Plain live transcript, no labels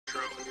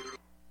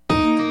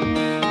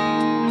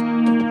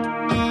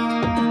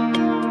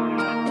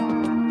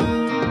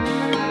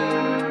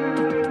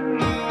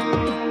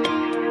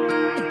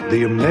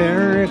The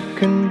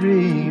American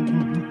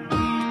dream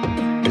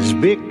has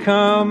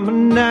become a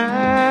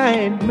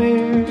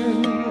nightmare.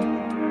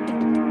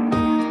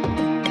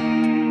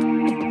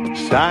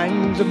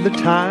 Signs of the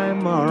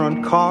time are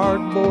on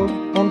cardboard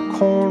on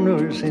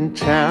corners in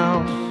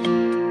town.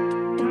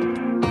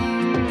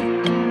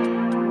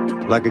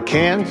 Like a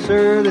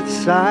cancer that's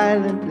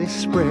silently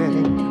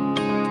spreading,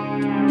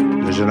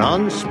 there's an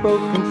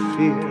unspoken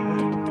fear.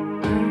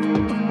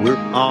 We're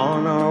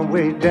on our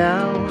way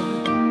down.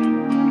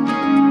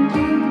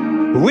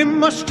 We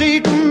must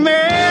take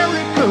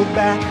America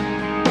back.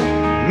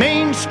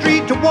 Main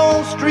Street to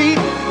Wall Street,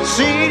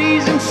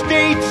 cities and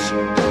states,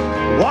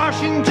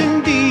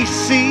 Washington,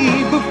 D.C.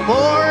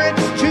 Before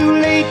it's too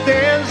late,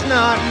 there's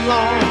not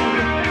long.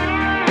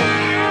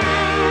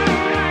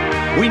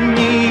 We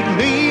need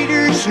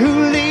leaders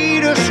who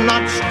lead us,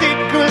 not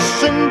stick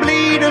us and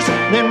bleed us,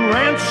 then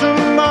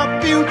ransom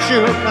our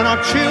future and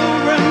our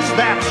children's,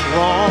 that's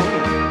wrong.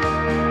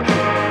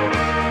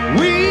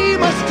 We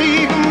must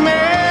take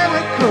America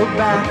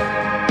back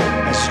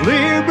as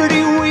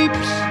liberty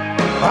weeps,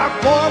 our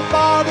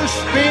forefathers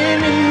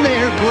spin in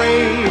their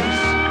graves.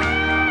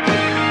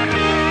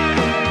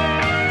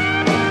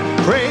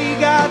 Pray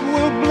God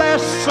will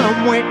bless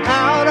some way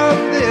out of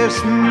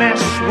this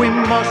mess. We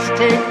must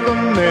take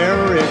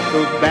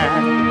America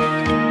back.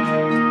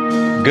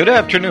 Good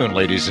afternoon,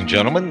 ladies and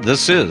gentlemen.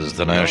 This is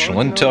the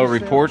National Intel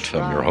Report.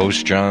 I'm your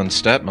host, John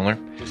Stadtmiller,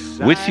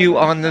 with you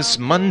on this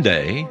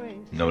Monday.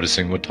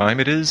 Noticing what time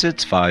it is?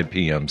 It's 5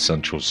 p.m.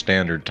 Central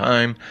Standard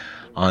Time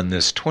on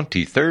this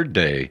 23rd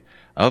day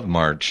of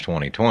March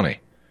 2020.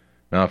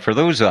 Now, for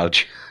those of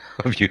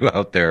you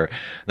out there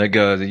that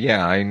go,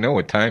 yeah, I know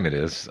what time it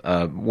is,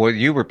 well,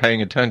 you were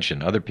paying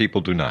attention. Other people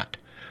do not.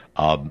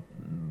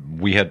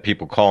 We had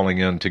people calling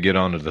in to get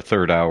onto the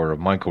third hour of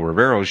Michael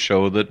Rivero's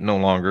show that no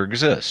longer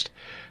exists.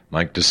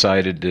 Mike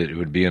decided that it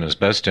would be in his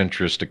best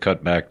interest to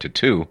cut back to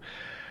 2.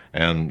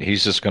 And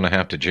he's just going to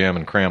have to jam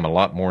and cram a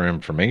lot more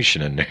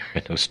information in there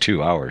in those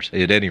 2 hours.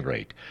 At any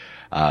rate,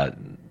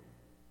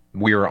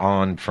 we are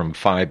on from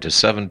 5 to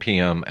 7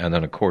 p.m. And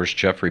then, of course,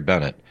 Jeffrey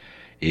Bennett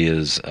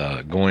is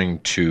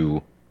going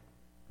to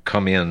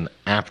come in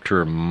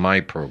after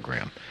my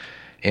program.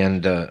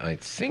 And I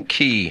think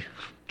he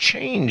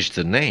changed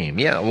the name.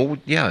 Yeah, well,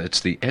 yeah,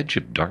 it's The Edge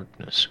of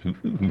Darkness.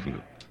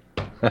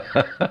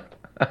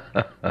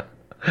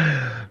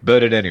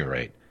 But at any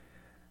rate,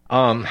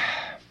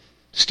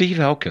 Steve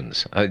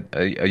Elkins,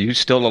 are you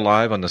still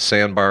alive on the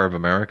sandbar of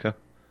America?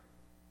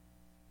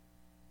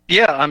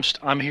 Yeah,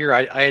 I'm here.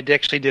 I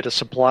actually did a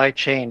supply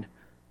chain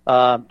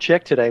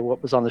check today,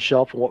 what was on the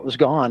shelf and what was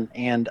gone.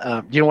 And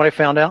do you know what I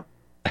found out?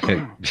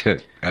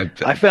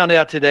 I found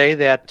out today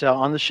that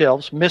on the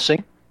shelves,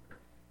 missing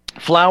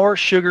flour,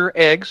 sugar,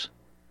 eggs.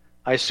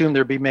 I assume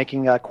they'll be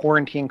making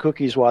quarantine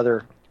cookies while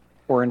they're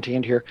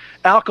quarantined here.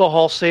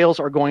 Alcohol sales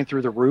are going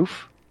through the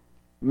roof.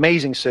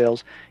 Amazing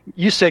sales.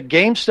 You said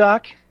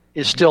GameStop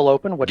is still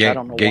open, which I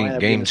don't know why.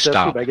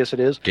 GameStop. But I guess it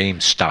is.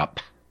 GameStop.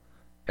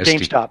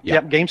 GameStop.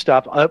 Yep,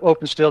 GameStop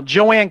open still.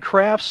 Joanne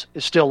Crafts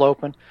is still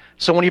open.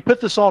 So when you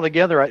put this all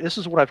together, this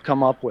is what I've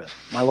come up with.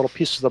 My little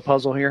pieces of the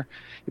puzzle here.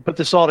 You put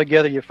this all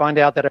together, you find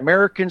out that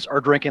Americans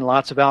are drinking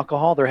lots of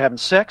alcohol. They're having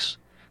sex.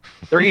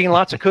 They're eating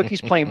lots of cookies,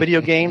 playing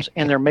video games,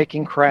 and they're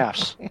making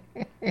crafts.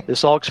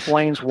 This all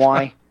explains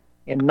why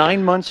in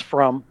 9 months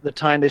from the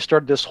time they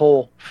started this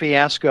whole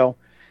fiasco,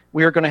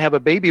 we are going to have a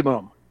baby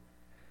boom.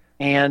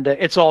 And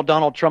it's all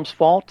Donald Trump's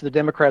fault. The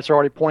Democrats are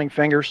already pointing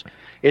fingers.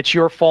 It's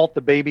your fault,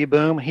 the baby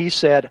boom. He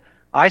said,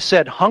 I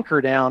said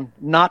hunker down,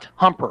 not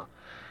humper.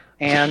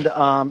 And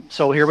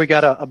so here we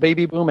got a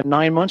baby boom in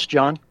 9 months,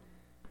 John.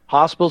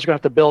 Hospitals are going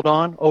to have to build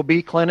on,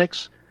 OB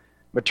clinics,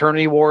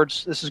 maternity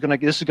wards. This is going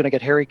to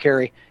get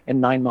hairy-carry in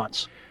 9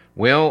 months.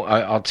 Well,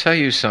 I'll tell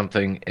you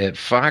something. At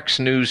Fox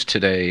News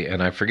today,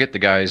 and I forget the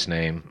guy's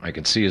name. I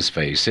can see his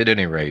face. At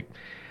any rate,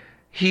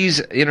 he's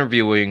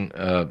interviewing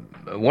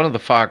one of the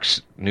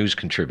Fox News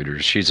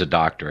contributors. She's a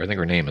doctor. I think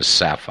her name is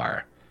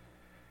Sapphire.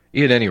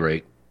 At any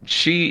rate,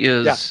 she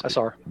is... Yeah, I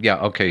saw her. Yeah,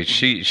 okay.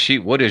 She.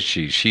 What is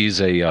she? She's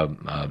a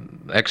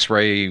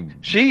X-ray...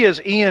 She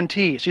is ENT.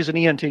 She's an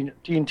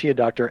ENT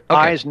doctor.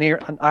 Okay.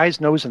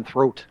 Eyes, nose, and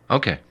throat.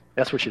 Okay.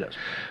 That's what she does.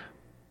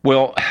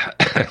 Well,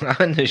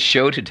 on this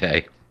show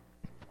today,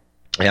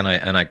 and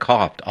I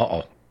coughed.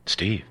 Uh-oh,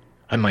 Steve,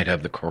 I might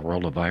have the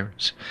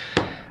coronavirus.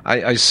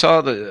 I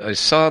saw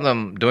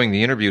them doing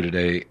the interview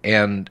today,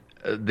 and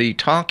the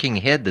talking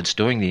head that's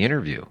doing the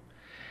interview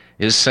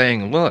is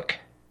saying, look,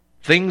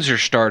 things are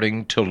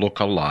starting to look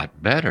a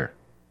lot better.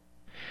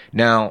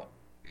 Now,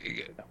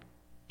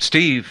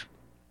 Steve,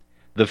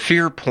 the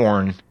fear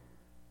porn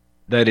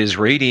that is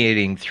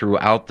radiating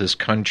throughout this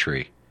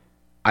country,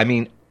 I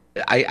mean,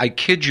 I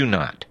kid you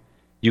not,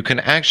 you can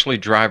actually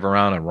drive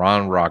around in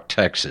Round Rock,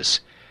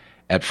 Texas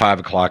at 5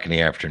 o'clock in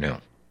the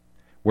afternoon.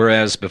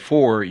 Whereas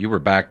before, you were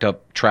backed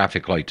up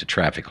traffic light to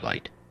traffic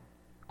light.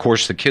 Of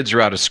course, the kids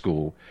are out of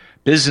school.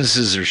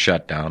 Businesses are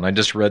shut down. I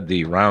just read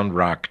the Round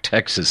Rock,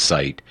 Texas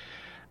site.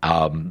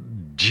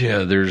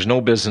 There's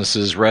no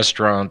businesses,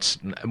 restaurants.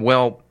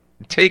 Well,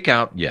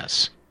 takeout,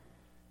 yes.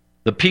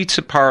 The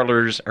pizza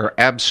parlors are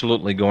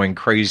absolutely going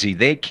crazy.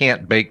 They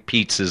can't bake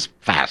pizzas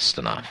fast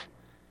enough.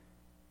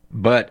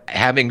 But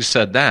having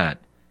said that,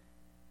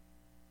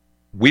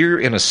 we're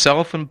in a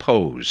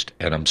self-imposed,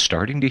 and I'm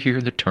starting to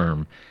hear the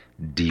term,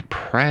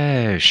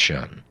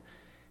 depression.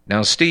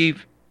 Now,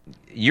 Steve,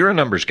 you're a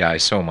numbers guy,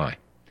 so am I.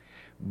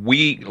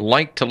 We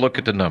like to look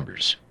at the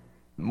numbers.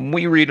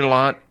 We read a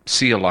lot,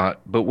 see a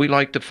lot, but we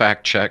like to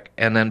fact check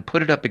and then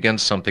put it up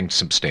against something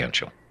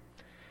substantial.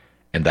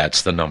 And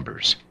that's the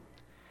numbers.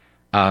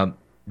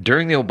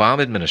 During the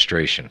Obama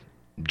administration,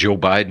 Joe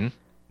Biden,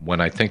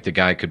 when I think the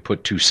guy could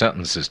put two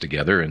sentences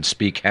together and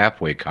speak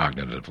halfway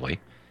cognitively,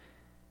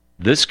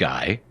 this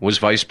guy was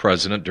vice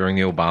president during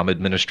the Obama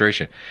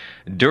administration.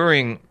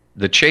 During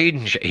the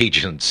change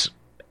agents'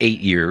 8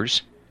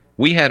 years,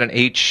 we had an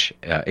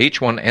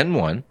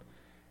H1N1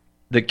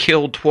 that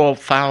killed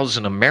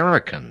 12,000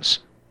 Americans.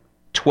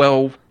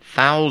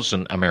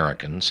 12,000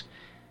 Americans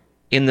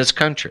in this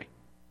country.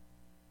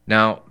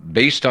 Now,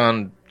 based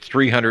on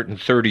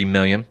 330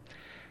 million,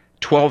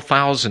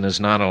 12,000 is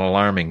not an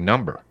alarming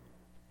number.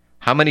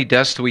 How many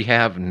deaths do we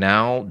have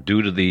now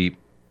due to the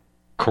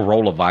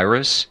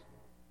coronavirus?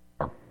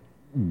 Or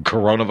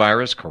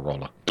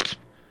coronavirus?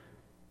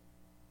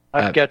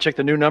 I've got to check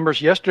the new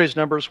numbers. Yesterday's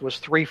numbers was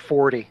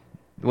 340.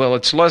 Well,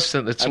 it's less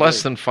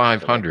than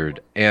 500,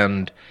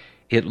 and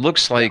it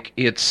looks like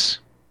it's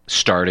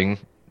starting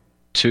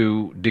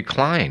to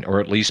decline, or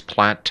at least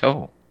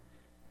plateau.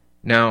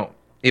 Now,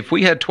 if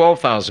we had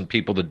 12,000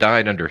 people that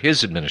died under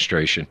his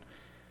administration,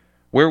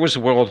 where was the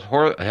World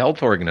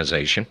Health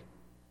Organization?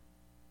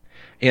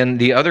 In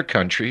the other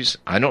countries,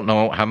 I don't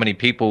know how many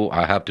people,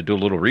 I have to do a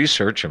little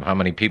research of how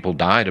many people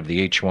died of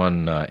the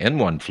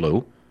H1N1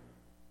 flu,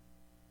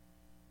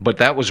 but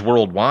that was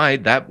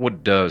worldwide. That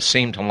would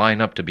seem to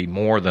line up to be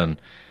more than,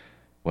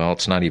 well,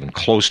 it's not even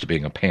close to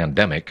being a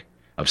pandemic,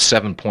 of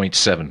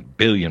 7.7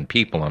 billion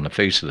people on the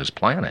face of this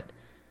planet.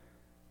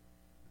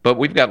 But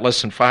we've got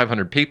less than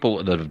 500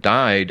 people that have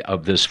died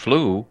of this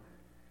flu,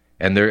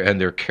 and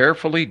they're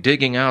carefully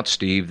digging out,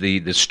 Steve,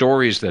 the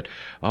stories that,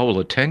 oh,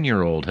 a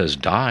 10-year-old has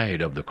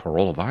died of the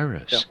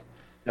coronavirus.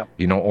 Yeah.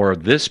 You know, or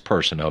this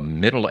person, a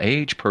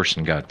middle-aged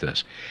person got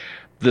this.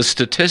 The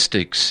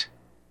statistics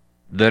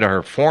that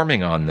are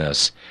forming on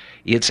this,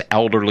 it's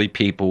elderly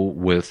people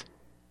with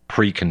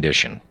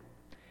precondition.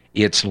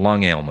 It's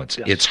lung ailments.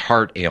 Yes. It's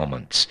heart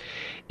ailments.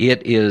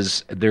 It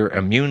is their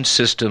immune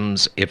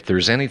systems. If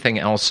there's anything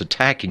else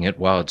attacking it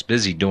while it's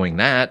busy doing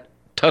that,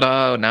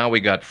 ta-da, now we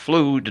got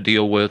flu to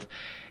deal with,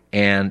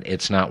 and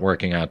it's not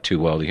working out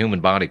too well. The human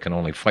body can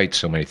only fight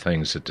so many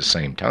things at the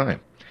same time.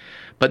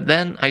 But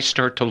then I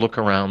start to look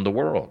around the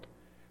world.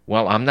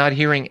 Well, I'm not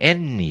hearing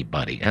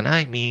anybody, and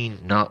I mean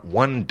not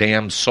one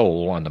damn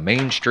soul on the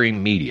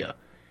mainstream media.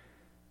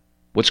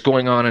 What's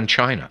going on in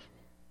China?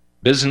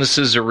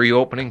 Businesses are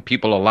reopening.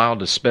 People allowed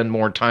to spend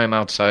more time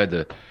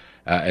outside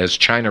as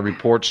China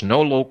reports,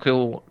 no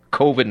local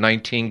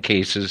COVID-19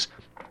 cases,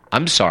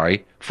 I'm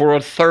sorry, for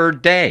a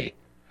third day.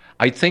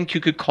 I think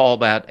you could call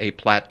that a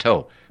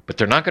plateau. But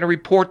they're not going to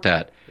report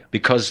that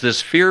because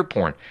this fear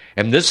porn.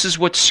 And this is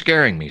what's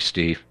scaring me,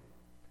 Steve.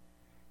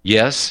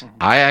 Yes,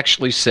 I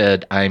actually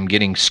said I'm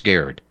getting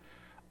scared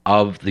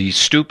of the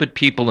stupid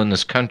people in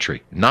this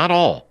country. Not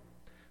all.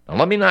 Now,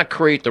 let me not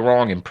create the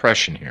wrong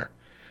impression here.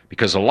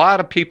 Because a lot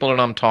of people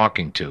that I'm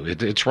talking to,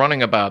 it's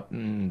running about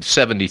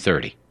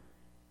 70-30.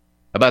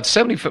 About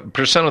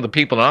 70% of the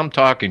people that I'm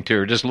talking to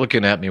are just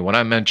looking at me when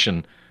I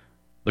mention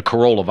the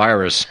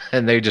coronavirus,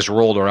 and they just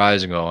roll their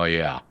eyes and go, oh,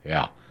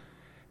 yeah.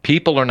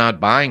 People are not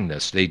buying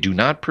this. They do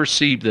not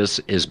perceive this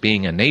as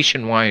being a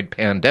nationwide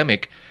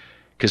pandemic,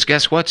 because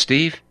guess what,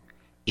 Steve?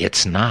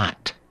 It's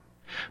not.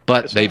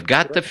 But they've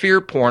got the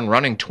fear porn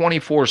running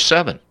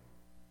 24/7.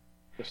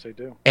 Yes, they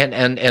do.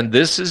 And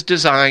this is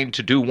designed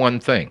to do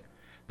one thing.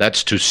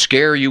 That's to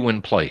scare you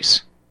in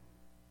place.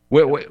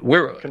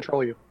 We're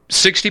control you.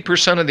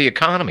 60% of the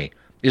economy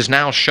is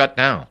now shut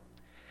down.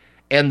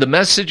 And the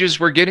messages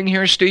we're getting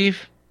here,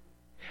 Steve,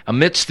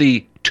 amidst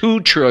the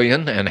 $2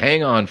 trillion, and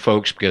hang on,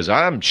 folks, because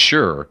I'm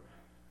sure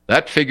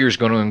that figure is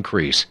going to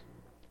increase.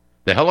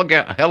 The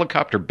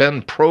helicopter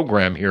bend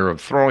program here of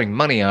throwing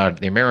money out at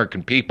the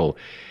American people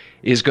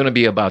is going to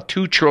be about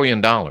 $2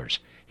 trillion.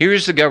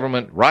 Here's the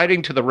government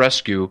riding to the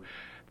rescue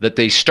that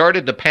they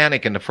started the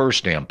panic in the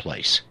first damn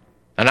place.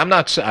 And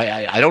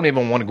I don't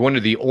even want to go into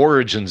the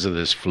origins of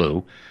this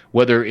flu,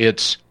 whether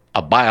it's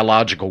a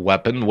biological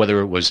weapon,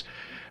 whether it was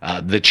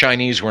the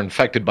Chinese were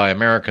infected by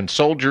American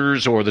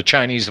soldiers or the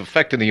Chinese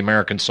affected the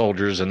American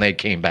soldiers and they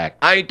came back.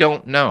 I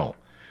don't know.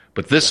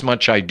 But this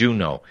much I do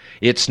know.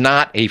 It's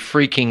not a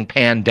freaking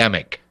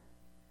pandemic.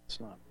 It's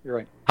not. You're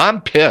right.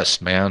 I'm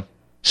pissed, man.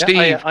 Steve.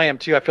 Yeah, I am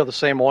too. I feel the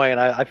same way. And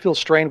I feel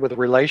strained with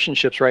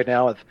relationships right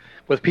now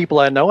with people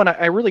I know and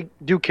I really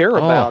do care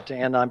about.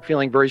 And I'm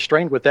feeling very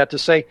strained with that to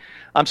say,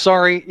 I'm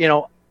sorry,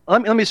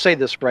 let me say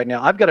this right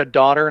now. I've got a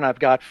daughter and I've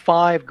got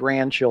 5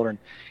 grandchildren.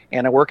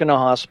 And I work in a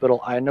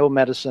hospital. I know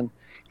medicine.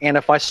 And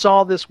if I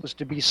saw this was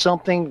to be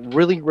something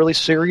really, really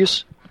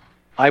serious,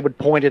 I would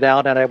point it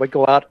out, and I would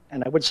go out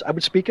and I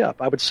would speak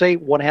up. I would say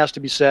what has to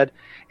be said,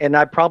 and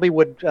I probably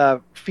would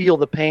feel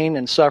the pain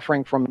and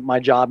suffering from my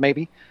job,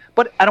 maybe.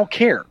 But I don't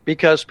care,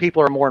 because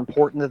people are more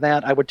important than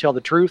that. I would tell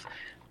the truth.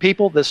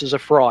 People, this is a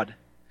fraud.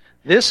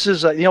 This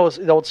is the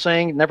old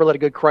saying, never let a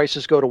good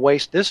crisis go to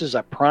waste. This is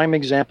a prime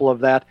example of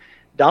that.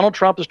 Donald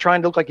Trump is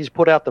trying to look like he's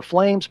put out the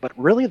flames, but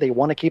really they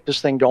want to keep this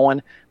thing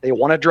going. They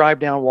want to drive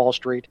down Wall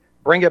Street,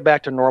 bring it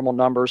back to normal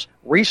numbers,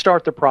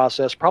 restart the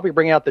process, probably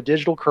bring out the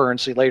digital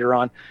currency later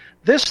on.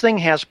 This thing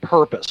has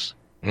purpose.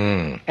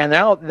 And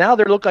now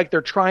they look like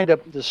they're trying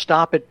to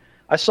stop it.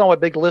 I saw a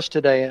big list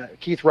today.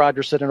 Keith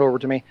Rogers sent it over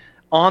to me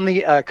on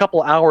the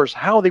couple hours,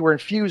 how they were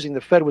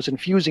the Fed was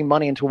infusing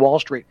money into Wall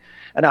Street.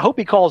 And I hope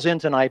he calls in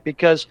tonight,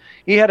 because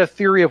he had a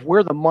theory of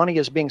where the money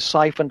is being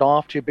siphoned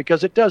off to,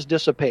 because it does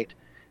dissipate.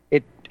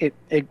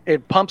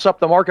 It pumps up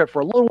the market for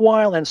a little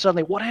while, and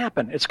suddenly, what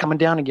happened? It's coming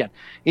down again.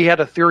 He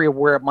had a theory of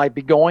where it might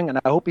be going, and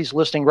I hope he's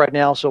listening right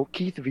now. So,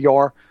 Keith, if you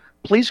are,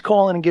 please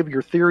call in and give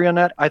your theory on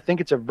that. I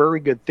think it's a very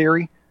good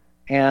theory,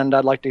 and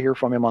I'd like to hear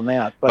from him on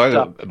that.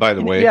 But by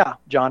the way, yeah,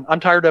 John, I'm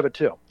tired of it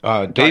too.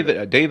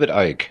 David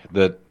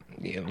Icke.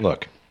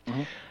 Look,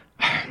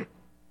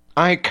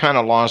 I kind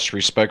of lost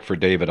respect for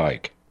David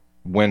Icke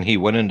when he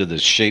went into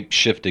this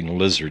shape-shifting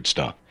lizard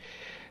stuff.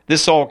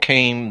 This all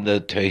came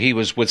that he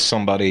was with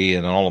somebody,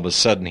 and all of a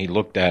sudden he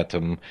looked at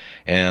them,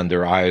 and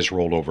their eyes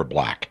rolled over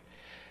black.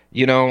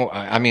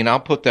 I mean, I'll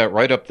put that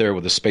right up there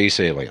with the space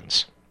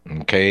aliens,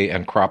 okay,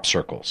 and crop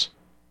circles.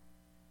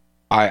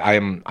 I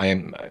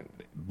am,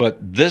 but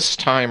this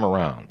time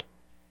around,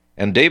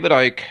 and David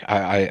Icke,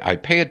 I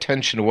pay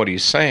attention to what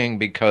he's saying,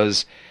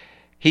 because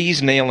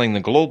he's nailing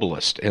the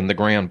globalist and the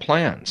grand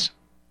plans.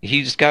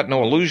 He's got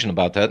no illusion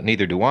about that,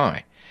 neither do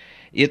I.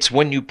 It's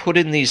when you put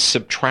in these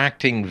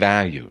subtracting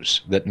values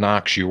that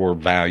knocks your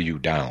value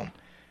down.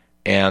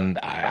 And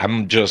I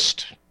am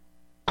just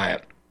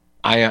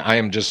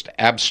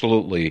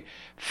absolutely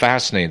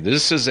fascinated.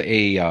 This is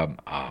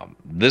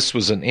this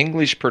was an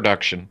English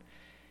production,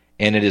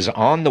 and it is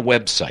on the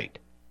website.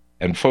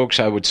 And folks,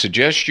 I would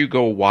suggest you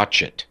go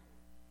watch it.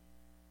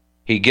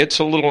 He gets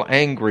a little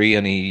angry,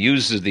 and he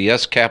uses the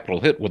S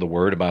capital hit with a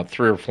word about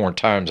 3 or 4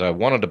 times. I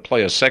wanted to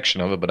play a section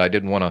of it, but I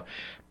didn't want to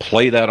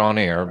play that on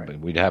air. Right.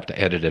 We'd have to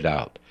edit it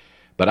out.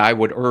 But I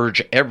would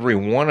urge every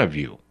one of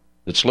you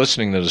that's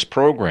listening to this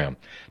program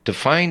to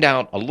find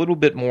out a little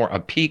bit more, a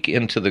peek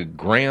into the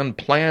grand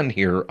plan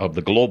here of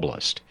the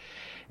globalist.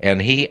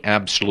 And he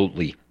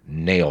absolutely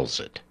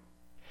nails it.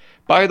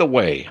 By the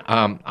way,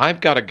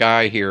 I've got a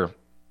guy here.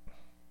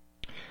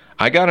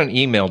 I got an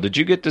email. Did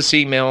you get this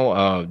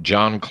email,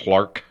 John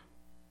Clark?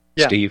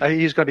 Yeah, Steve?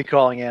 He's going to be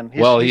calling in. He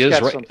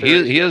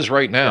is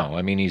right now.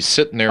 I mean, he's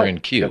sitting there in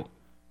queue.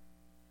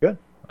 Good.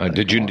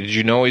 Did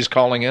you know he's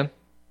calling in?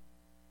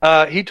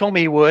 He told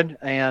me he would,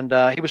 and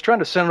he was trying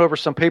to send over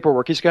some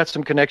paperwork. He's got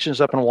some connections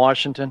up in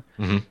Washington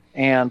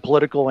and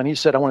political, and he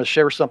said, I want to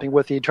share something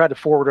with you. He tried to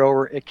forward it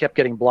over. It kept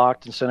getting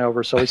blocked and sent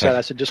over, so I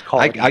said, just call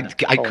it. I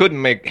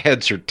couldn't make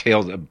heads or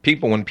tails.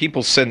 When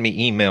people send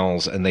me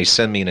emails and they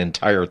send me an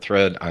entire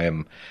thread,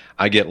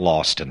 I get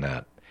lost in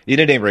that. At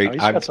any rate,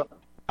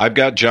 I've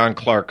got John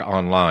Clark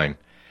online.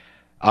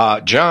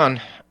 John,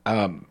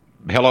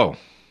 hello.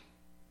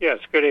 Yes,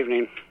 good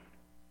evening.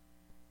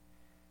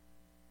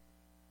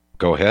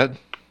 Go ahead.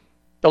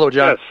 Hello,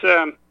 John.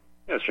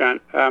 Yes, John.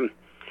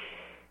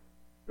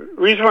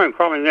 Reason why I'm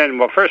calling in,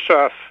 well, first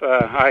off,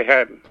 I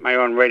had my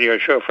own radio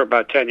show for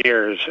about 10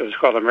 years. It was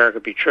called America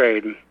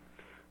Betrayed.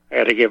 I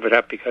had to give it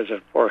up because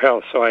of poor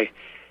health, so I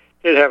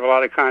did have a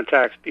lot of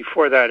contacts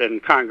before that in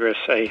Congress.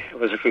 I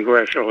was a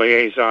congressional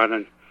liaison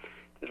and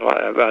did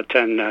about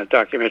 10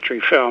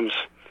 documentary films.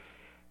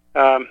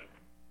 Now,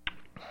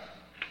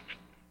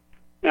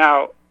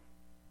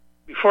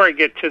 before I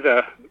get to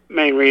the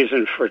main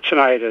reason for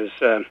tonight is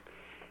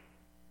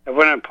I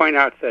want to point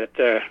out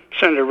that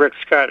Senator Rick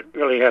Scott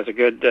really has a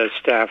good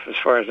staff as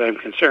far as I'm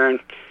concerned.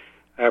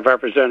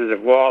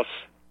 Representative Walsh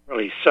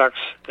really sucks,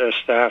 their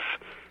staff.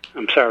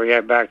 I'm sorry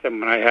I backed them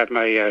when I had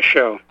my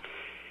show.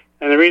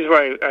 And the reason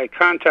why I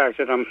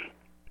contacted them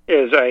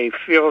is I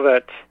feel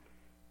that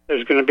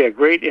there's going to be a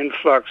great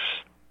influx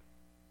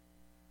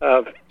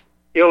of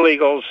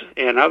illegals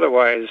and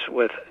otherwise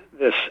with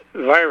this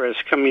virus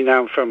coming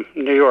down from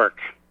New York,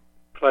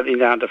 flooding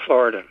down to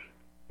Florida.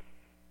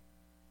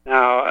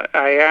 Now,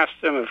 I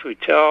asked them if we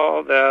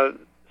tell the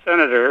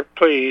senator,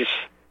 please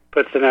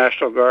put the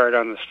National Guard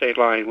on the state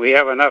line. We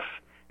have enough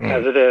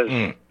as it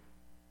is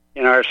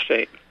in our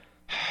state.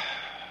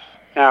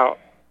 Now,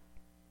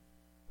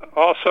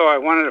 also, I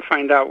wanted to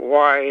find out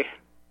why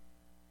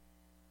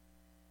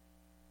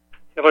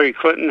Hillary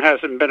Clinton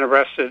hasn't been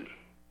arrested,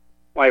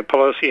 why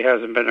Pelosi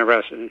hasn't been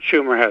arrested, and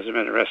Schumer hasn't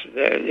been arrested.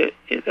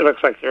 It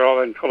looks like they're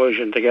all in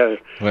collusion together.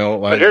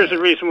 But here's the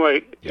reason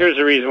why. Here's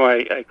the reason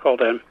why I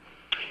called in.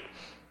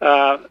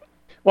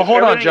 Well,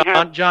 hold on,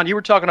 John. John, you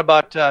were talking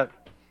about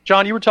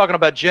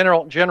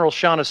General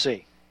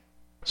Shaughnessy.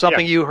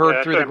 Something you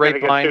heard through the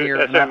grapevine here,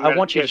 and I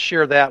want you to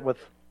share that with.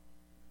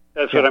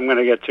 That's what I'm going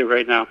to get to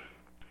right now.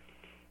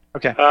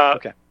 Okay.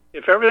 Okay.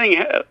 If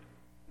everything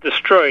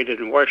destroyed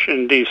in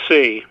Washington,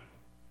 D.C.,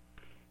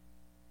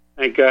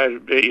 thank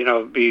God,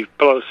 be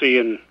Pelosi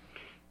and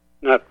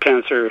not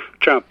Pence or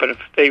Trump, but if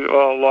they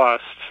all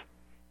lost,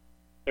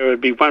 there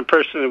would be one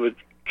person that would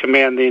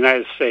command the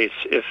United States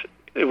if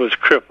it was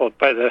crippled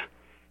by the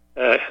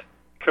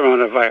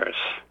coronavirus.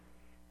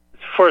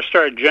 It's a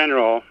 4-star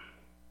general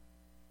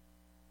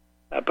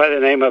by the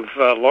name of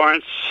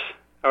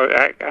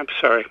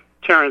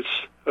Terrence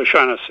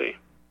O'Shaughnessy.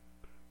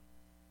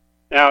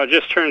 Now, it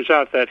just turns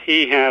out that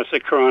he has the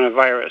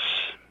coronavirus.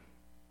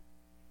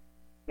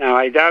 Now,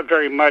 I doubt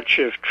very much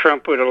if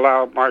Trump would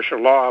allow martial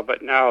law,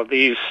 but now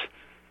these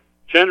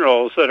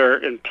generals that are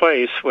in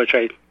place, which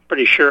I'm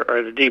pretty sure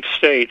are the deep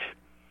state,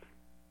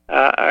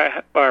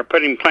 are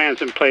putting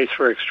plans in place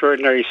for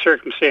extraordinary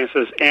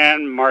circumstances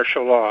and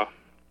martial law.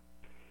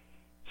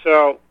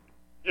 So,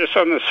 just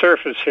on the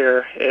surface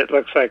here, it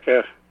looks like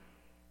a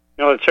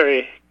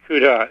military coup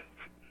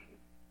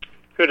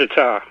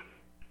d'etat.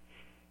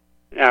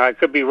 Now, I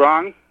could be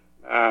wrong.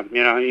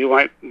 You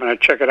might want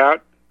to check it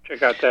out.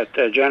 Check out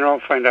that general,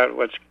 find out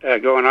what's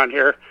going on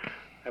here.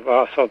 I've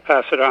also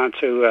passed it on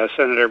to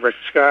Senator Rick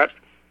Scott.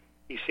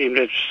 He seemed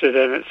interested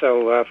in it,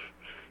 so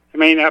there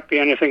may not be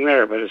anything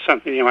there, but it's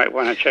something you might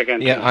want to check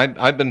into. Yeah,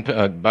 I've been,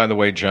 by the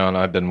way, John,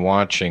 I've been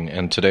watching,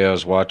 and today I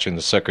was watching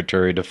the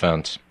Secretary of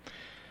Defense.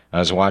 I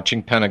was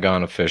watching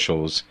Pentagon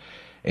officials,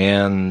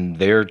 and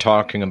they're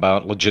talking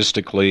about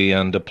logistically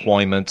and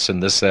deployments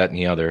and this, that, and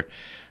the other.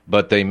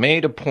 But they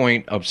made a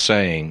point of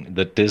saying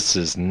that this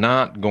is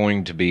not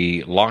going to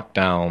be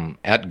lockdown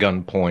at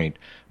gunpoint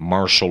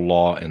martial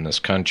law in this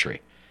country.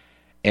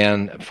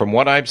 And from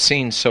what I've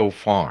seen so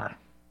far,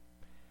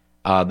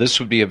 this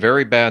would be a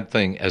very bad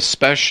thing,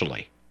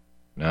 especially.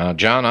 Now,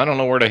 John, I don't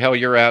know where the hell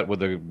you're at with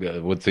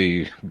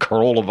the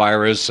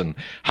coronavirus and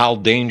how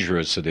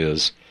dangerous it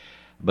is,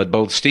 but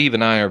both Steve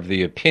and I are of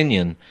the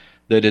opinion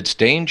that it's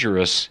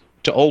dangerous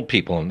to old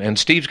people. And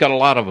Steve's got a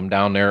lot of them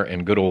down there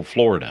in good old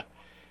Florida.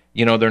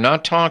 They're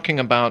not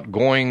talking about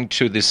going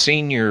to the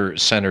senior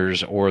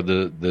centers or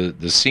the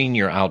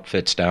senior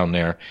outfits down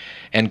there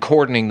and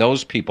cordoning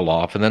those people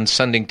off and then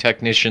sending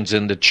technicians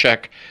in to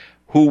check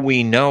who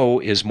we know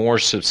is more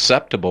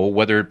susceptible,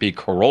 whether it be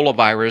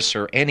coronavirus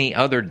or any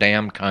other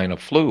damn kind of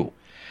flu.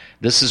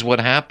 This is what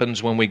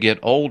happens when we get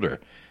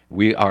older.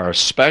 We are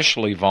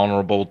especially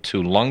vulnerable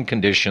to lung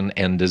condition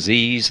and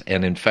disease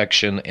and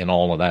infection and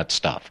all of that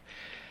stuff.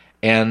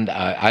 And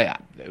I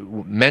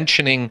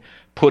mentioning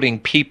putting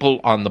people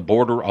on the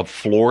border of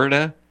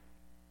Florida,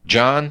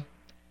 John,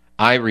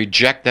 I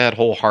reject that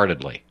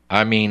wholeheartedly.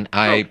 I mean,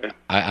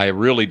 I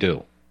really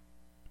do.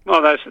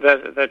 Well,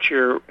 that's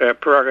your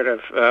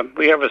prerogative.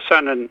 We have a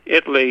son in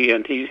Italy,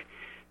 and he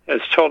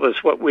has told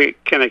us what we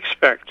can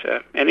expect.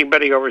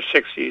 Anybody over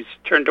 60 is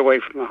turned away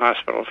from the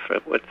hospital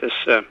with this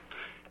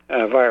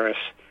virus.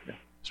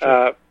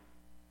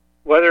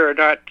 Whether or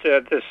not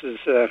this is,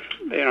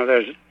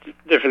 there's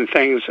different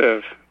things.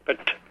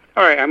 But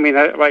all right, I mean,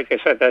 like I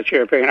said, that's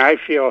your opinion. I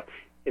feel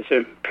it's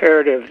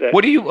imperative that.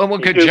 What do you?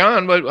 Okay,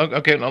 John.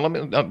 Okay, now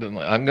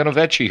I'm going to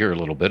vet you here a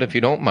little bit, if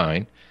you don't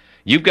mind.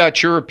 You've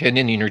got your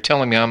opinion, and you're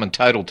telling me I'm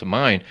entitled to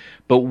mine.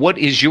 But what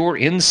is your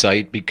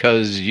insight?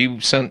 Because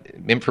you sent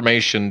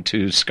information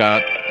to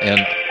Scott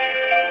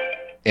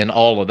and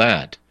all of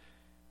that.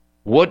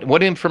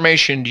 What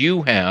information do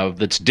you have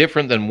that's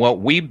different than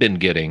what we've been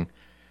getting,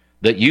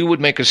 that you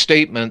would make a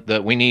statement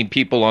that we need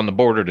people on the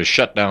border to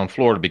shut down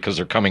Florida because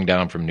they're coming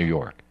down from New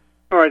York?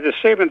 All right, the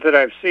statement that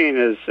I've seen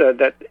is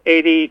that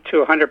 80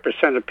 to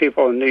 100% of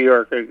people in New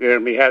York are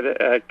going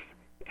to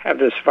have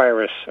this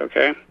virus,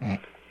 okay?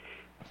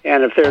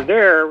 And if they're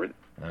there,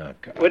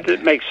 would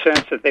it make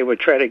sense that they would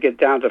try to get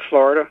down to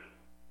Florida?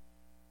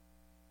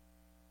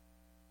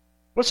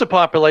 What's the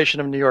population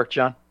of New York,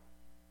 John?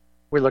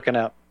 We're looking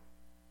at.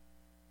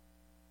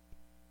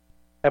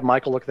 Have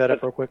Michael look that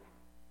up real quick.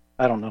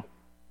 I don't know.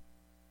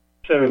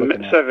 7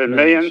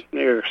 million,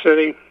 New York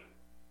City,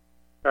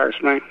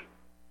 approximately.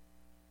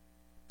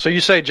 So you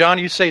say, John,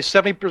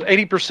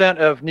 80%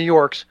 of New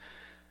York's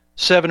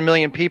 7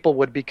 million people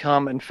would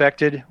become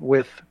infected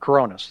with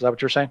coronas. Is that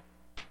what you're saying?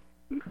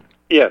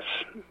 Yes.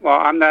 Well,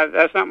 I'm not.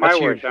 That's not my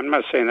words. I'm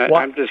not saying that.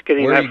 What? I'm just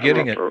getting Where that are you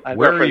getting it? from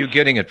Where are you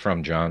getting it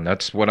from, John?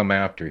 That's what I'm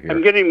after here.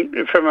 I'm getting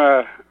it from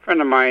a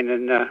friend of mine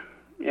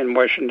in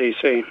Washington,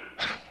 D.C.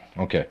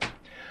 Okay.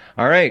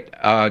 All right.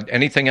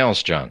 Anything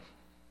else, John?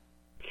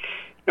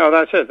 No,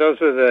 that's it.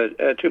 Those are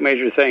the two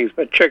major things.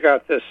 But check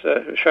out this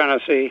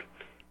Shaughnessy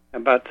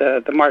about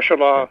the martial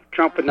law.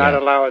 Trump would not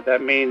allow it.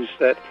 That means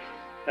that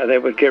they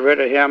would get rid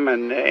of him,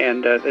 and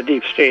the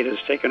deep state has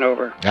taken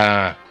over.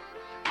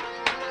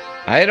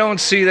 I don't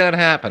see that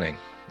happening.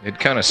 It'd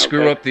kind of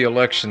screw up the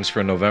elections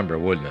for November,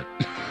 wouldn't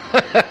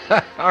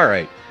it? All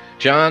right.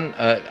 John,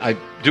 I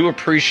do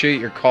appreciate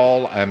your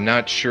call. I'm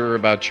not sure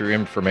about your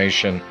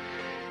information,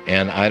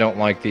 and I don't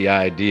like the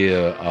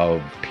idea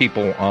of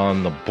people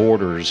on the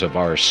borders of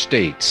our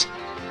states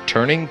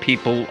turning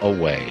people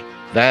away.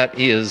 That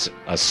is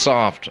a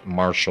soft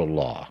martial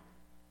law.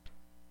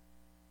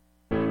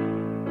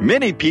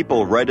 Many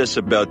people write us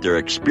about their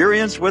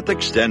experience with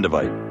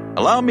Extendivite.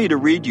 Allow me to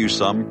read you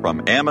some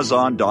from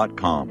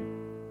Amazon.com.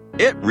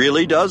 It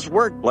really does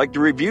work like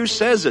the review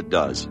says it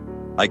does.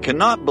 I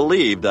cannot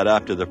believe that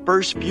after the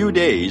first few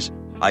days,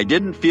 I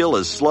didn't feel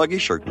as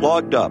sluggish or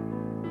clogged up.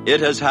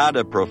 It has had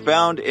a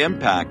profound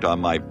impact on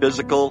my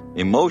physical,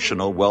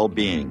 emotional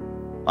well-being.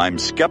 I'm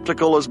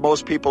skeptical as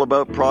most people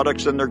about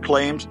products and their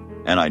claims,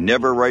 and I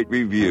never write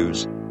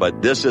reviews,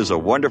 but this is a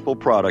wonderful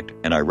product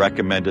and I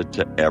recommend it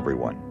to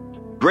everyone.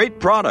 Great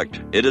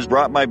product. It has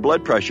brought my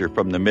blood pressure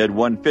from the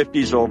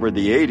mid-150s over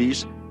the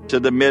 80s to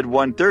the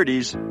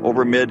mid-130s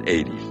over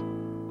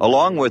mid-80s,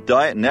 along with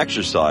diet and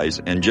exercise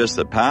in just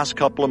the past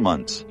couple of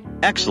months.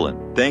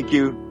 Excellent. Thank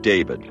you,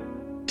 David.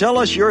 Tell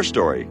us your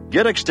story.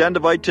 Get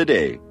Extendivite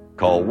today.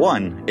 Call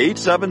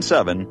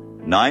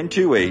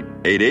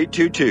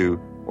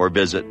 1-877-928-8822 or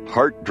visit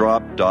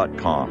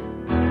heartdrop.com.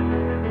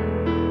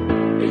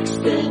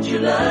 Extend your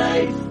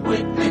life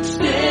with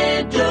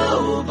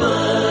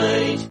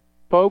Extendivite.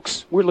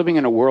 Folks, we're living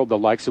in a world the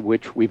likes of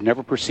which we've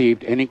never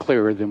perceived any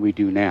clearer than we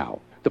do now.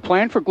 The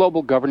plan for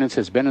global governance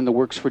has been in the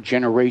works for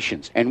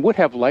generations and would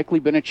have likely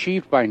been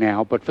achieved by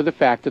now but for the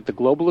fact that the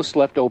globalists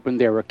left open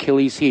their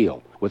Achilles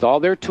heel. With all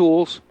their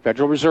tools,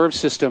 Federal Reserve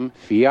System,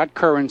 fiat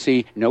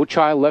currency, no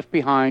child left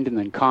behind, and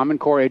then Common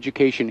Core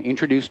education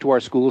introduced to our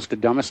schools to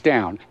dumb us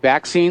down,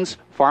 vaccines,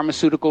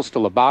 pharmaceuticals to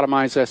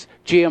lobotomize us,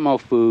 GMO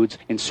foods,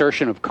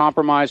 insertion of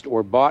compromised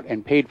or bought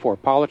and paid for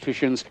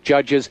politicians,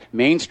 judges,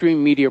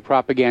 mainstream media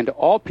propaganda,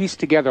 all pieced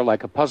together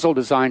like a puzzle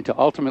designed to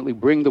ultimately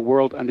bring the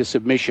world under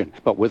submission.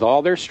 But with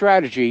all their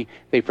strategy,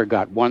 they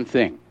forgot one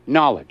thing: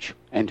 knowledge.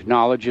 And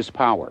knowledge is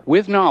power.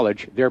 With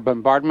knowledge, their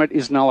bombardment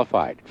is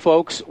nullified.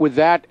 Folks, with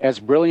that, as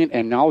brilliant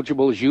and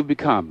knowledgeable as you've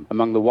become,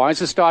 among the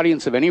wisest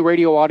audience of any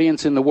radio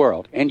audience in the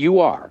world, and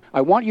you are,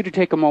 I want you to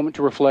take a moment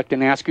to reflect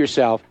and ask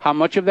yourself, how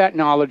much of that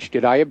knowledge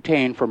did I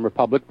obtain from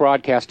Republic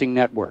Broadcasting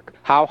Network?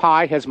 How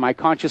high has my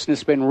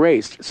consciousness been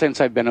raised since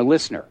I've been a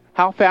listener?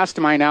 How fast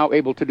am I now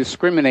able to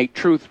discriminate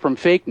truth from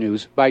fake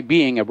news by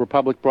being a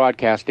Republic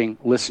Broadcasting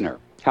listener?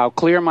 How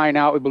clear am I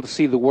now able to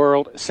see the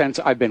world since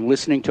I've been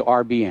listening to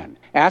RBN?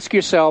 Ask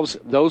yourselves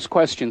those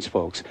questions,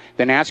 folks.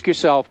 Then ask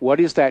yourself, what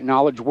is that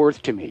knowledge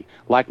worth to me?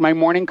 Like my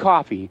morning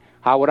coffee,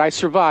 how would I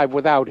survive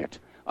without it?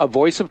 A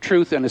voice of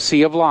truth in a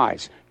sea of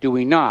lies. Do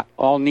we not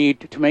all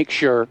need to make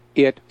sure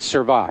it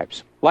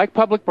survives? Like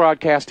public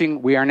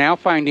broadcasting, we are now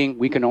finding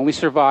we can only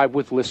survive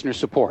with listener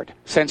support.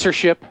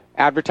 Censorship,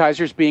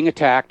 advertisers being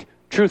attacked,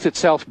 truth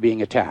itself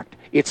being attacked.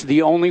 It's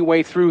the only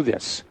way through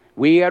this.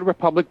 We at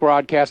Republic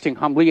Broadcasting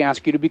humbly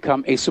ask you to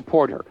become a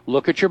supporter.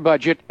 Look at your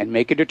budget and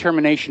make a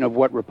determination of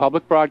what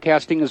Republic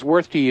Broadcasting is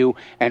worth to you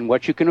and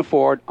what you can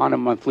afford on a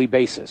monthly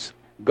basis.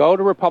 Go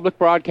to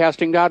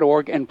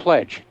republicbroadcasting.org and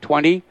pledge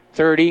 $20,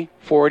 $30,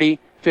 $40,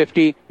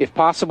 $50, if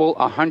possible,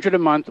 $100 a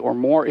month or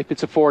more if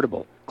it's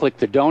affordable. Click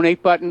the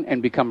donate button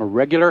and become a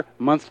regular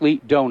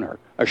monthly donor.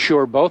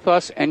 Assure both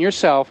us and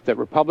yourself that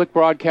Republic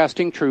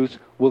Broadcasting truth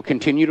will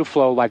continue to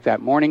flow like that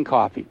morning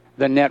coffee.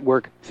 The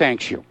network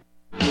thanks you.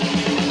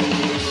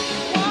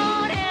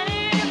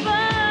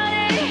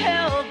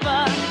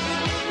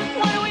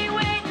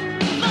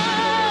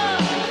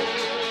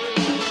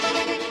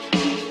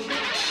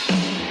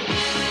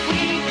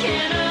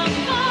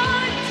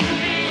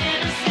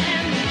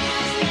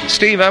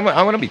 Steve, I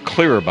want to be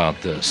clear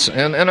about this,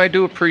 and I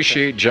do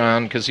appreciate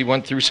John because he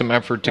went through some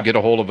effort to get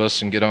a hold of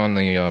us and get on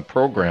the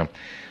program.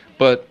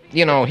 But,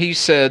 you know, he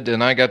said,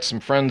 and I got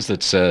some friends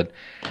that said,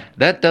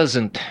 that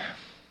doesn't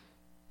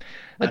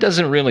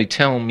really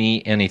tell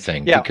me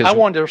anything. Yeah, because I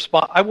wanted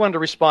to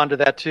respond to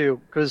that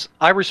too, because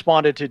I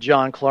responded to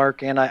John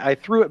Clark, and I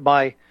threw it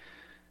by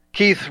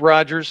Keith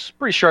Rogers,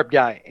 pretty sharp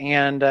guy,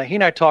 and he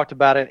and I talked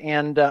about it,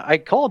 and I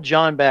called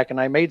John back, and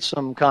I made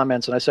some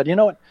comments, and I said, you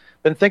know what?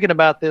 Been thinking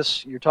about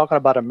this. You're talking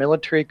about a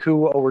military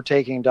coup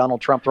overtaking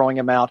Donald Trump, throwing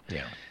him out.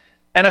 Yeah.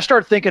 And I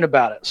started thinking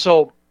about it.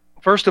 So,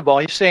 first of all,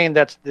 he's saying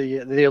that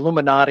the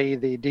Illuminati,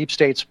 the deep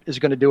states, is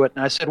going to do it.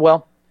 And I said,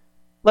 well,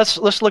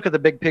 let's look at the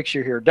big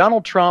picture here.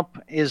 Donald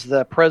Trump is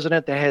the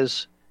president that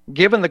has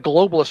given the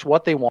globalists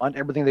what they want,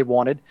 everything they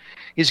wanted.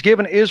 He's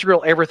given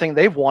Israel everything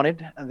they've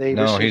wanted. They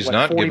received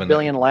 $40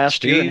 billion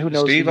last year, and who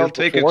knows? Steve,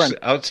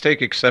 I'll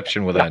take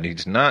exception with that.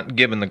 He's not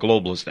given the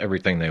globalists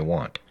everything they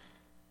want.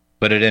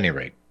 But at any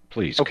rate,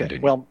 please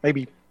continue. Well,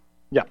 maybe,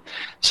 yeah.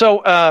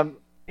 So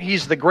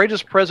he's the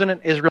greatest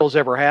president Israel's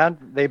ever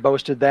had. They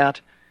boasted that.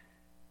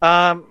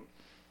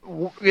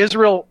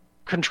 Israel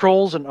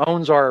controls and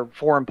owns our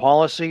foreign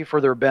policy for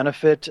their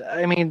benefit.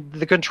 I mean,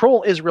 the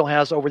control Israel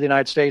has over the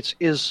United States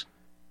is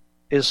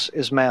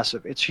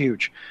massive. It's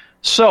huge.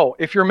 So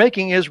if you're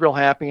making Israel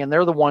happy, and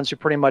they're the ones who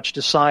pretty much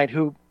decide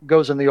who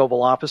goes in the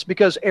Oval Office,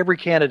 because every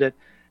candidate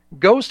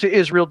goes to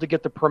Israel to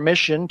get the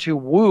permission to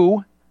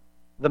woo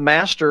the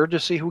master to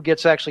see who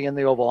gets actually in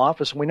the Oval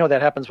Office, and we know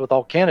that happens with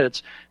all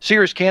candidates.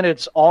 Serious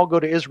candidates all go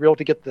to Israel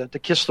to get to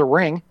kiss the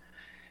ring.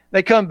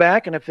 They come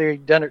back, and if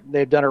they've done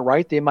it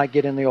right, they might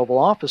get in the Oval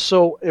Office.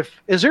 So if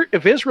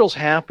Israel's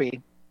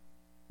happy,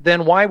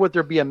 then why would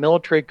there be a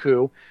military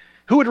coup?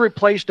 Who would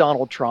replace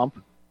Donald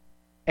Trump?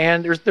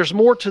 And there's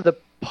more to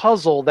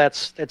puzzle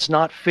that's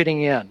not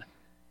fitting in.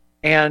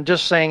 And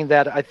just saying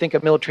that I think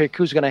a military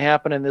coup is going to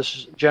happen and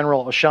this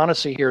General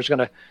O'Shaughnessy here is going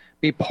to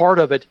be part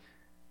of it,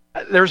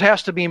 there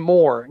has to be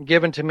more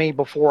given to me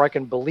before I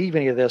can believe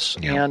any of this.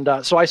 Yeah.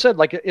 And so I said,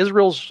 like,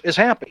 Israel is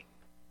happy.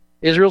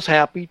 Israel's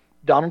happy.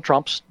 Donald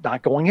Trump's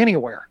not going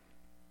anywhere.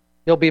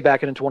 He'll be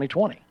back in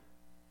 2020.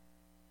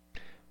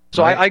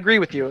 So I agree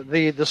with you.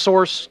 The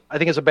source, I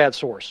think, is a bad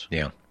source.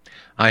 Yeah.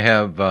 I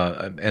have,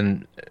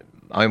 and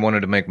I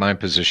wanted to make my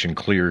position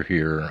clear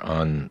here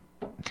on...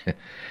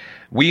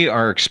 We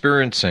are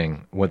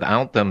experiencing,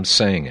 without them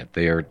saying it,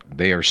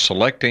 they are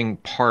selecting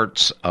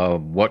parts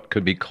of what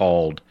could be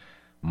called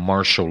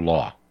martial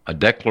law, a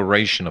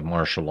declaration of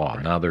martial law.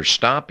 Now, they're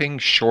stopping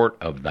short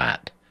of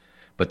that,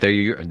 but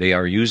they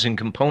are using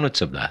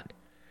components of that.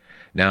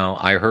 Now,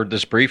 I heard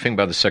this briefing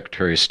by the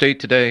Secretary of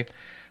State today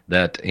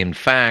that, in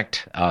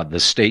fact, the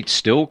states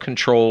still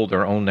control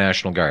their own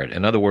National Guard.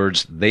 In other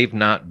words, they've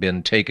not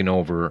been taken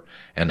over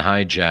and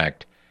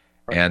hijacked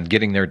and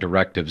getting their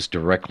directives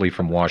directly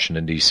from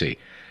Washington, D.C.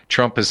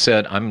 Trump has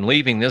said, I'm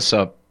leaving this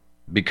up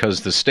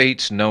because the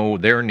states know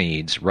their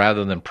needs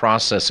rather than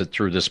process it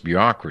through this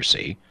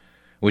bureaucracy,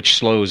 which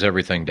slows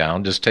everything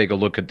down. Just take a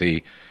look at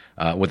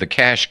with the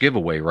cash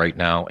giveaway right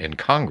now in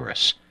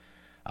Congress.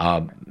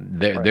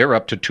 They're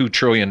up to $2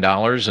 trillion,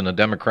 and the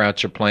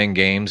Democrats are playing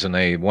games, and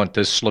they want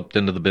this slipped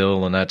into the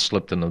bill and that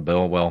slipped into the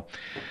bill. Well,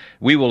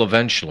 we will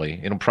eventually,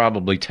 it'll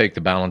probably take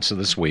the balance of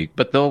this week,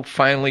 but they'll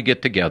finally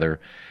get together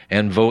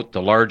and vote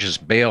the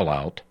largest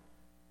bailout.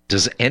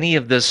 Does any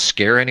of this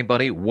scare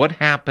anybody? What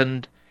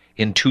happened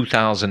in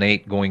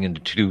 2008 going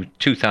into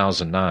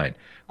 2009?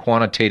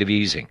 Quantitative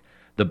easing.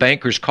 The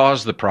bankers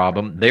caused the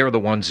problem. They're the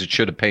ones that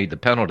should have paid the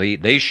penalty.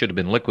 They should have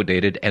been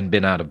liquidated and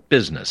been out of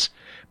business.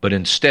 But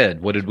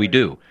instead, what did we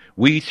do?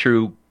 We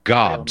threw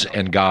gobs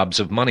and gobs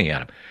of money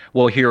at them.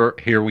 Well,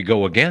 here we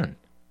go again.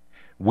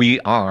 We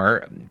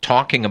are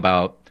talking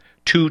about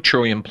 $2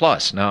 trillion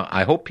plus. Now,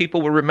 I hope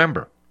people will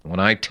remember when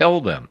I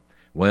tell them,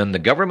 when the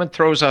government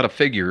throws out a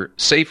figure,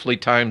 safely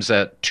times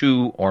that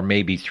 2 or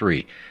maybe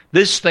 3.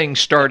 This thing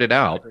started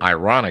out,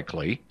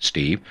 ironically,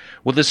 Steve,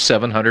 with a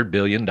 $700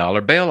 billion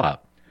bailout.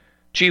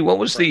 Gee, what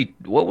was the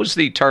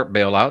TARP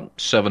bailout?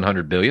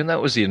 $700 billion.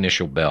 That was the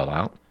initial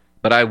bailout.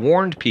 But I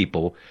warned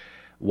people,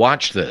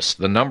 watch this.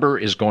 The number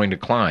is going to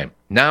climb.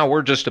 Now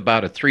we're just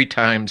about at 3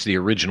 times the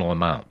original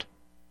amount.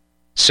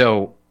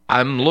 So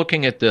I'm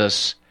looking at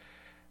this.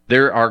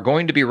 There are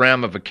going to be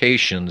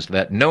ramifications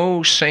that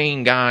no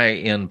sane guy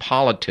in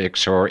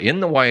politics or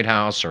in the White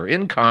House or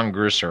in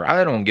Congress or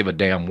I don't give a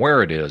damn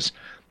where it is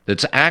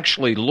that's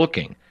actually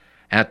looking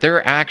at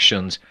their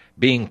actions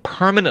being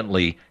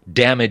permanently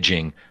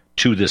damaging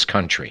to this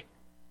country.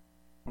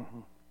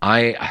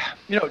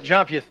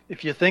 John,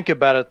 if you think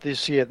about it,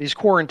 these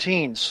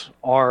quarantines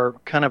are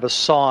kind of a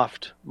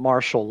soft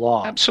martial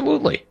law.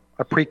 Absolutely.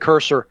 A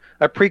precursor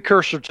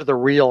to the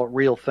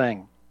real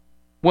thing.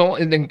 Well,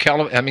 and in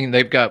California,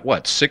 they've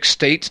got, 6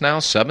 states now,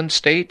 7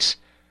 states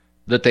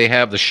that they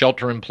have the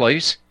shelter in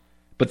place,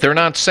 but they're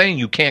not saying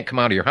you can't come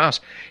out of your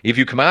house. If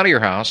you come out of your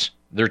house,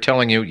 they're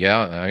telling you,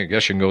 yeah, I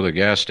guess you can go to the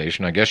gas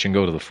station, I guess you can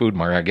go to the food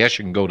mart, I guess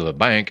you can go to the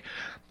bank,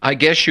 I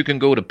guess you can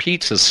go to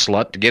Pizza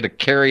Slut to get a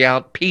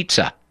carry-out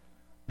pizza.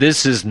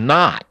 This is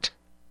not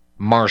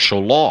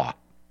martial law.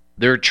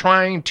 They're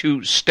trying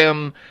to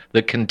stem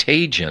the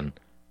contagion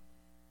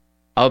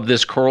of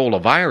this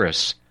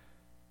coronavirus,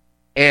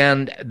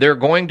 and they're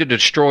going to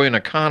destroy an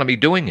economy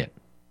doing it.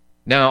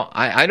 Now,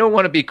 I don't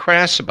want to be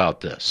crass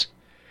about this,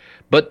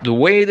 but the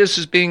way this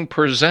is being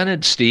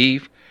presented,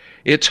 Steve,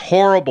 it's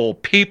horrible.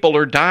 People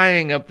are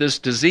dying of this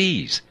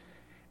disease.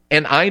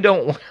 And I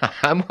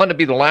want to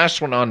be the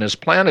last one on this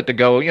planet to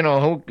go,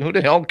 who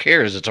the hell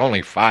cares? It's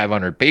only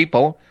 500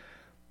 people.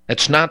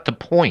 That's not the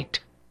point.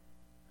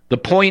 The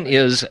point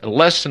is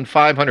less than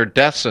 500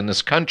 deaths in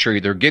this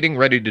country. They're getting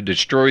ready to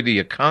destroy the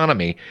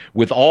economy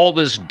with all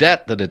this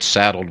debt that it's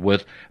saddled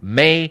with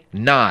may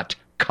not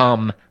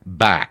come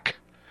back.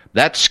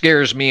 That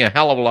scares me a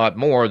hell of a lot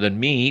more than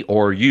me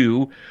or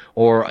you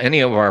or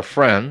any of our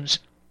friends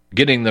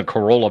getting the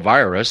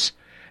coronavirus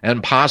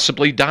and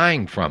possibly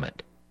dying from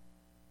it.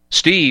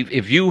 Steve,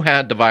 if you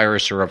had the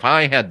virus or if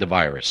I had the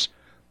virus,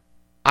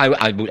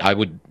 I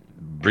would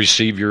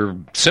receive your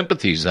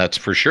sympathies, that's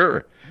for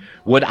sure.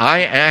 Would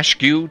I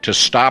ask you to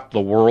stop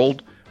the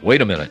world?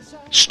 Wait a minute.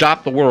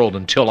 Stop the world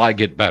until I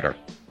get better.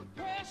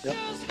 Yep.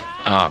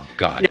 Oh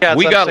God. Yeah,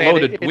 we got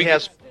loaded.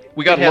 Purpose.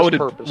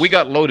 We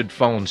got loaded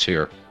phones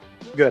here.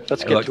 Good.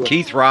 Let's get to it.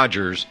 Keith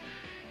Rogers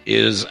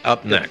is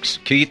up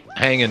next. Keith,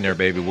 hang in there,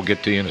 baby. We'll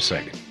get to you in a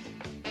second.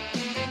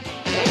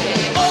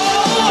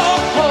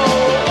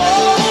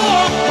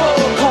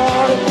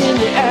 Caught up in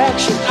the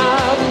action.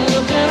 I'm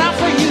looking out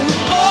for you.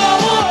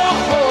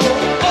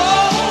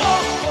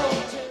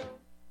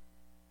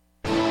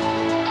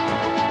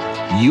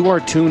 You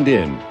are tuned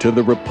in to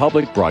the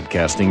Republic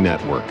Broadcasting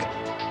Network.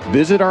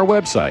 Visit our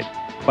website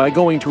by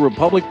going to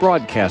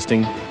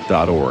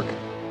republicbroadcasting.org.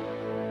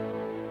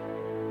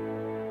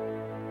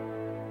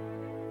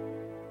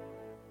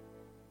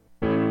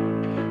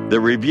 The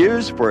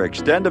reviews for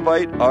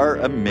Extendivite are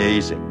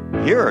amazing.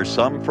 Here are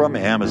some from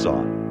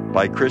Amazon.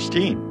 By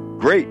Christine,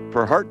 great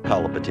for heart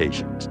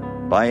palpitations.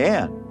 By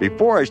Anne,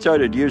 before I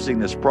started using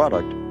this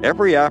product,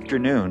 every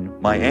afternoon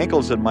my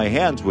ankles and my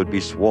hands would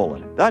be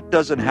swollen. That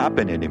doesn't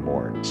happen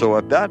anymore. So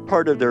if that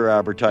part of their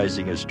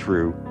advertising is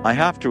true, I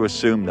have to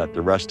assume that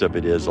the rest of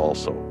it is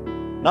also.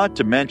 Not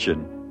to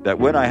mention that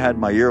when I had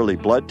my yearly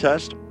blood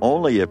test,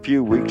 only a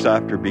few weeks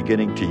after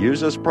beginning to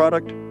use this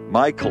product,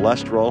 my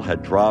cholesterol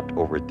had dropped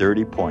over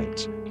 30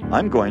 points.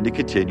 I'm going to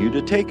continue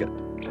to take it.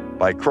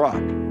 By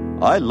Croc,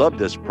 I love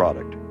this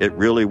product. It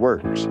really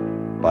works.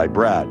 By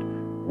Brad,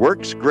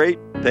 works great,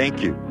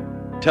 thank you.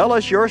 Tell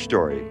us your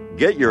story.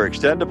 Get your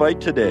Extendivite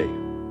today.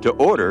 To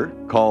order,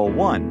 call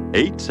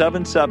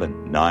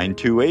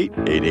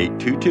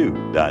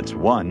 1-877-928-8822. That's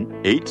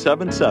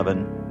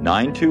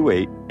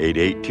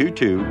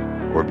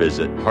 1-877-928-8822. Or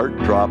visit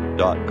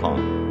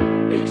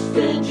heartdrop.com.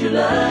 Extend your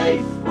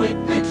life with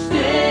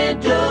Extendovite.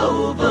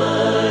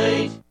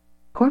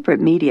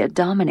 Corporate media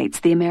dominates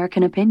the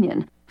American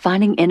opinion.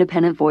 Finding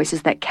independent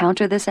voices that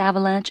counter this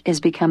avalanche is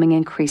becoming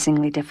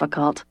increasingly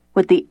difficult.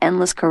 With the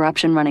endless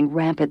corruption running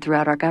rampant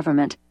throughout our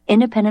government,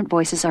 independent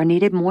voices are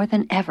needed more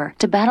than ever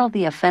to battle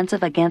the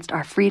offensive against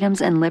our freedoms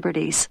and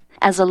liberties.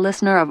 As a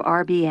listener of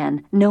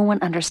RBN, no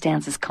one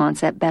understands this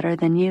concept better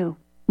than you.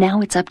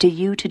 Now it's up to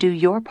you to do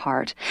your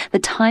part. The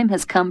time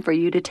has come for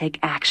you to take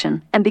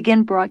action and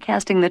begin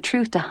broadcasting the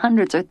truth to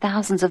hundreds or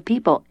thousands of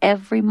people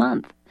every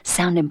month.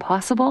 Sound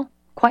impossible?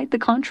 Quite the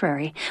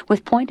contrary.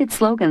 With pointed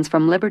slogans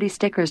from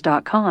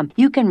LibertyStickers.com,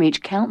 you can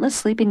reach countless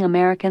sleeping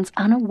Americans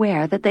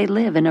unaware that they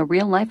live in a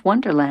real-life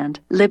wonderland.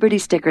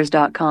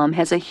 LibertyStickers.com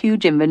has a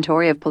huge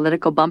inventory of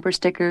political bumper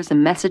stickers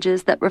and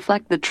messages that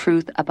reflect the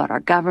truth about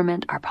our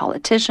government, our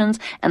politicians,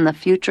 and the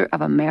future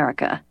of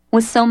America.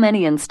 With so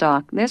many in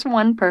stock, there's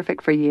one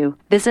perfect for you.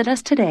 Visit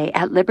us today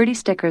at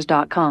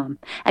LibertyStickers.com.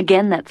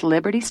 Again, that's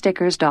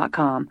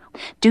LibertyStickers.com.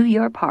 Do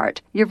your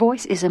part. Your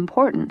voice is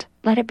important.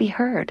 Let it be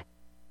heard.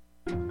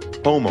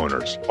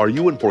 Homeowners, are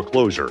you in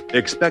foreclosure,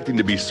 expecting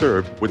to be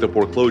served with a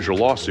foreclosure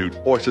lawsuit,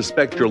 or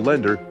suspect your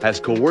lender has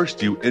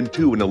coerced you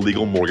into an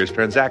illegal mortgage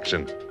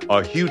transaction?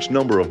 A huge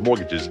number of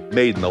mortgages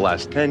made in the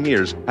last 10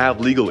 years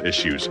have legal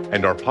issues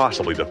and are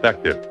possibly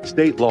defective.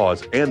 State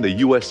laws and the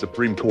U.S.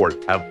 Supreme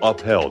Court have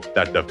upheld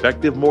that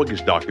defective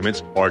mortgage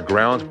documents are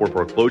grounds for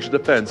foreclosure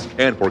defense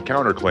and for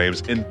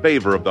counterclaims in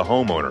favor of the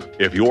homeowner.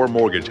 If your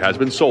mortgage has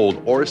been sold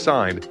or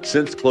assigned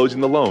since closing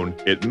the loan,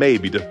 it may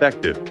be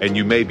defective, and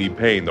you may be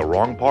paying the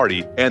wrong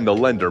party, and the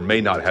lender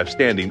may not have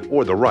standing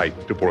or the right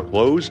to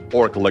foreclose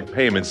or collect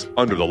payments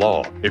under the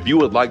law. If you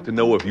would like to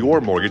know if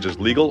your mortgage is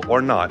legal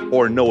or not,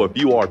 or know if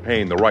you are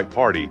paying the right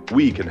party,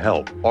 we can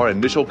help. Our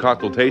initial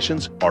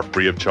consultations are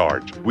free of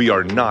charge. We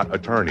are not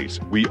attorneys.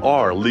 We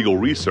are legal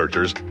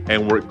researchers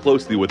and work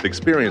closely with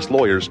experienced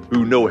lawyers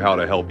who know how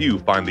to help you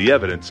find the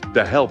evidence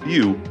to help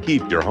you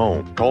keep your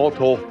home. Call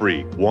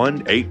toll-free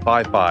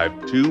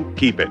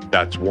 1-855-2-KEEP-IT.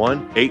 That's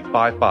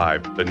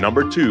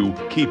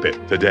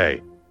 1-855-2-KEEP-IT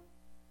today.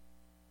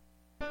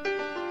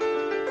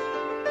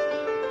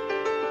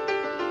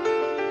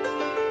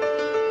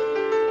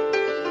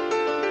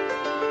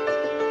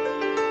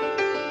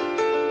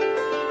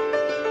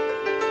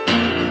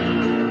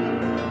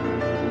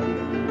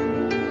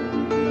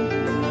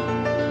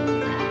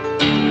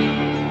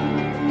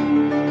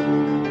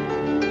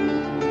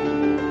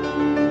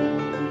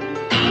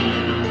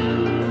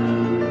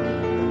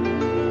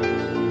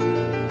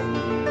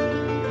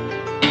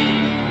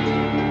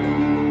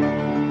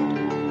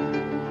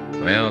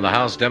 Well, the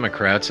House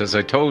Democrats, as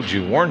I told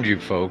you, warned you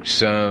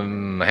folks,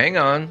 hang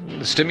on,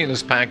 the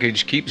stimulus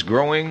package keeps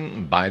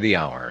growing by the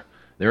hour.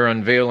 They're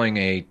unveiling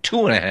a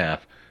 $2.5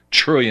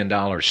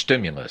 trillion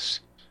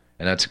stimulus,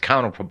 and that's a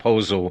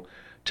counter-proposal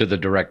to the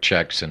direct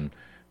checks and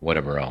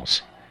whatever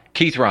else.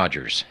 Keith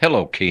Rogers.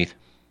 Hello, Keith.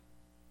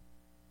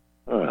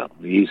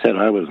 You said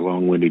I was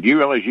long-winded. Do you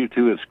realize you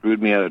two have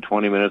screwed me out of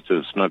 20 minutes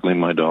of snuggling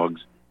my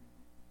dogs?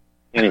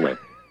 Anyway.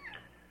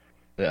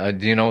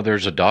 You know,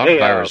 there's a dog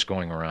virus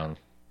going around.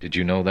 Did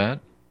you know that?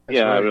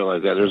 Yeah, right. I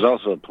realize that. There's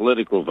also a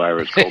political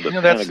virus called the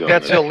Pentagon.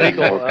 That's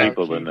illegal. More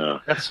people than,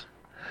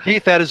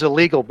 Keith, that is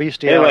illegal.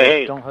 Bestiality.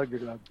 Anyway, hey. Don't hug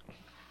your dog.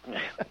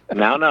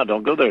 No,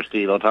 don't go there,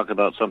 Steve. I'll talk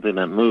about something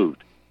that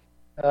moved.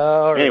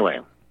 All right.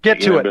 Anyway.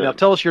 Get to it. Now,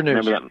 tell us your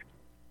news.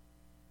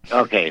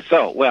 Okay,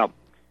 so, well,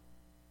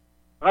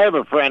 I have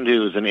a friend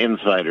who's an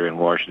insider in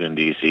Washington,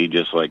 D.C.,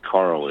 just like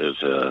Carl is,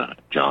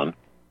 John.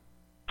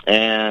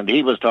 And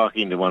he was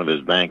talking to one of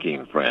his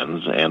banking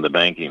friends, and the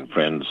banking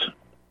friend's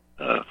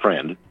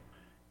friend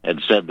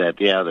had said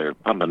that, yeah, they're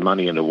pumping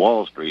money into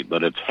Wall Street,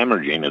 but it's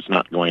hemorrhaging. It's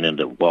not going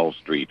into Wall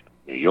Street,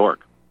 New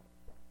York.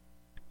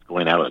 It's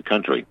going out of the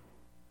country.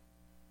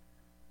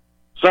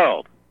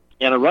 So,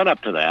 in a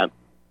run-up to that,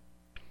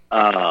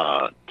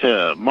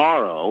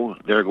 tomorrow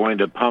they're going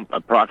to pump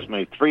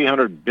approximately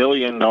 $300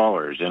 billion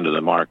into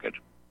the market.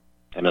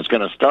 And it's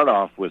going to start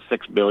off with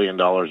 $6 billion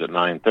at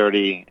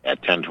 9:30.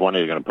 At 10:20,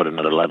 they're going to put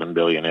another $11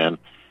 billion in.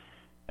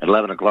 At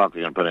 11 o'clock,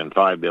 they're going to put in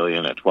 $5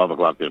 billion. At 12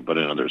 o'clock, they're going to put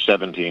in another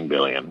 $17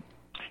 billion.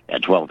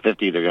 At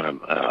 $12.50, they're going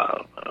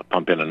to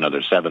pump in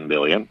another $7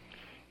 billion.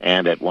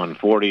 And at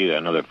 $140,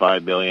 another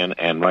 $5 billion.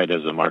 And right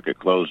as the market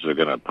closes, they're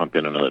going to pump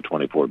in another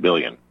 $24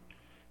 billion.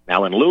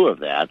 Now, in lieu of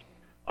that,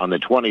 on the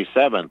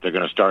 27th, they're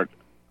going to start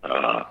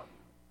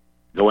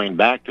going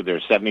back to their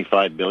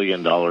 $75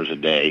 billion a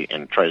day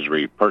in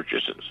Treasury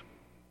purchases.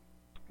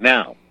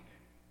 Now,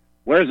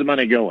 where's the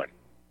money going?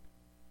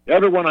 The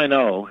other one I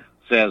know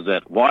says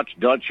that watch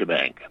Deutsche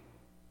Bank.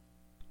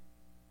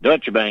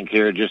 Deutsche Bank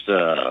here just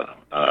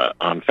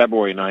on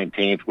February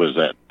 19th was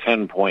at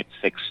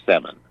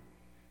 10.67.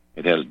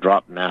 It has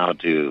dropped now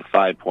to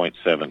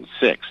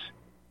 5.76.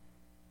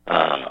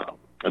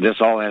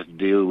 This all has to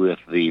do with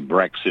the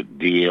Brexit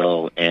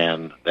deal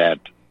and that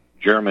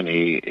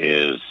Germany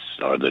is,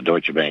 or the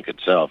Deutsche Bank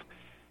itself,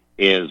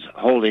 is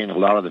holding a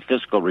lot of the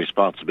fiscal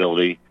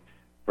responsibility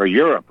for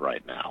Europe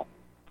right now.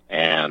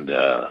 And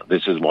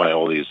this is why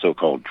all these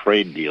so-called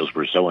trade deals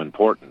were so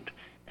important,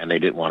 and they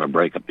didn't want to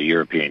break up the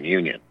European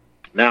Union.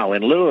 Now,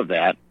 in lieu of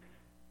that,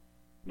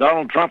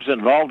 Donald Trump's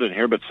involved in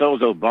here, but so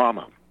is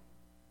Obama.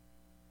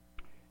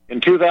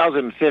 In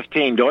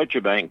 2015,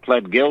 Deutsche Bank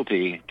pled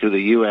guilty to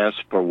the U.S.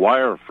 for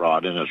wire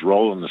fraud in his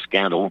role in the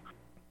scandal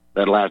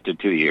that lasted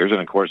 2 years.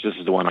 And, of course, this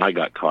is the one I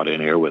got caught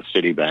in here with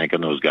Citibank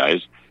and those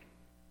guys.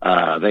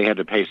 They had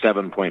to pay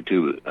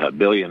 $7.2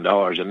 billion,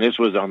 and this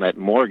was on that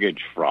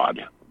mortgage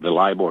fraud, the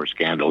LIBOR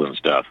scandal and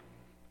stuff.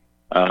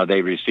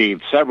 They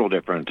received several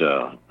different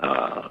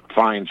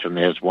fines from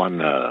this, one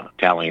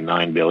tallying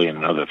 $9 billion,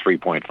 another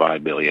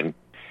 $3.5 billion.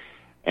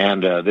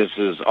 And this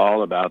is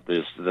all about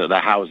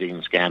the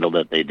housing scandal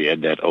that they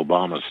did, that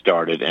Obama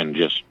started, and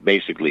just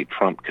basically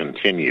Trump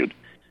continued.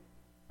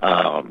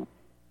 And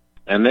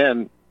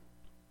then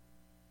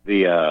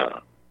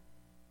the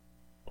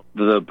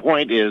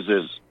point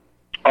is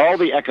all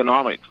the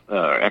economic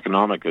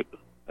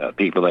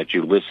people that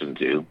you listen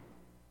to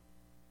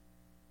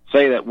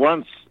say that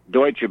once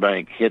Deutsche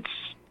Bank hits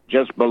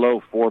just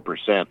below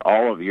 4%,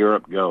 all of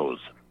Europe goes.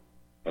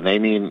 And they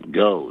mean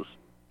goes.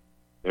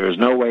 There is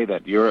no way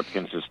that Europe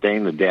can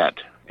sustain the debt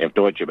if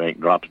Deutsche Bank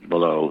drops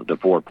below the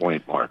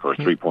 4-point mark or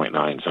 3.9,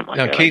 something like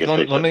that. Now, Keith,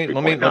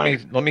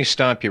 let me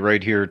stop you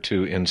right here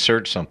to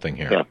insert something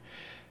here. Yeah.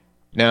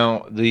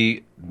 Now,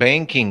 the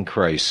banking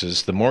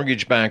crisis, the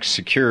mortgage-backed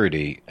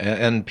security,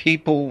 and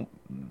people,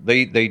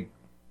 they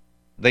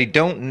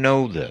don't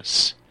know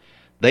this.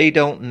 They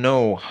don't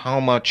know how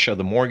much of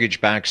the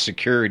mortgage-backed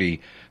security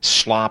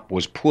slop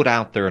was put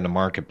out there in the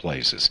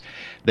marketplaces.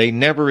 They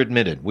never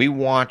admitted. We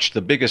watched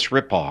the biggest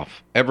ripoff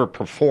ever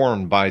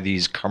performed by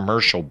these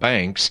commercial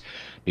banks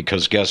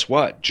because guess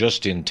what?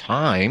 Just in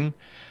time,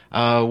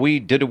 we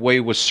did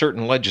away with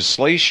certain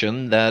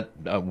legislation that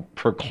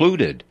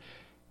precluded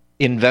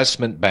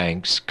investment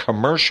banks,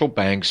 commercial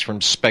banks,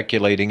 from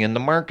speculating in the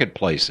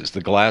marketplaces,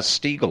 the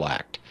Glass-Steagall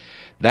Act.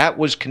 That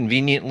was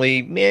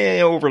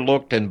conveniently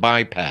overlooked and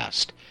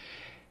bypassed.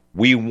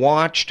 We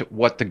watched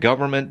what the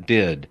government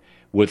did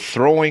with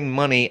throwing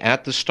money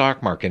at the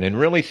stock market and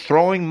really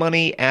throwing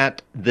money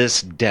at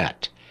this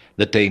debt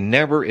that they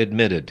never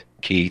admitted,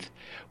 Keith,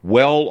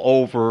 well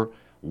over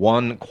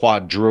 $1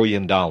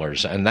 quadrillion,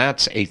 and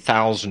that's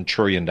 $1,000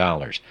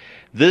 trillion.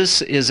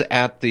 This is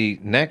at the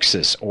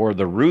nexus or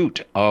the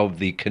root of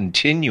the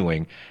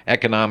continuing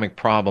economic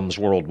problems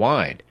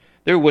worldwide.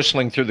 They're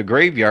whistling through the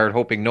graveyard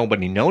hoping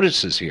nobody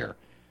notices here.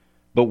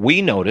 But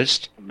we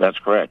noticed. That's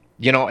correct.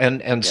 You know,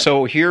 and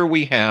so here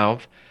we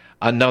have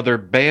another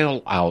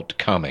bailout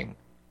coming.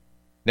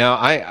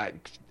 Now,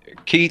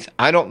 Keith,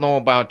 I don't know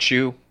about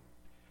you,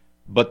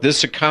 but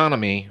this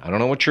economy, I don't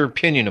know what your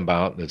opinion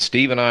about, that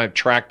Steve and I have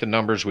tracked the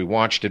numbers, we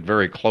watched it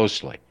very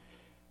closely.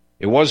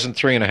 It wasn't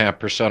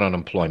 3.5%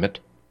 unemployment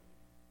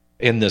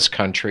in this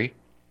country.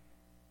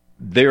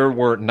 There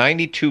were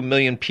 92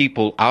 million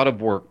people out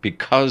of work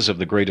because of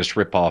the greatest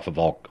ripoff of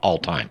all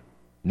time.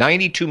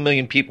 92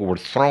 million people were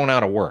thrown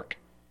out of work.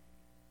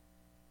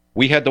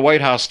 We had the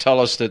White House tell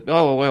us that,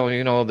 oh, well,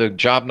 you know, the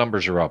job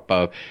numbers are up.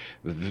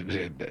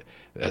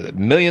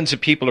 Millions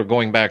of people are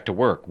going back to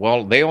work.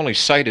 Well, they only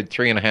cited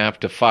 3.5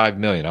 to 5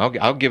 million.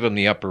 I'll give them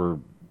the upper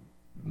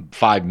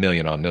 5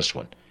 million on this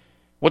one.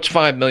 What's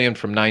 5 million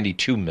from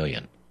 92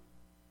 million?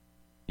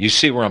 You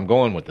see where I'm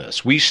going with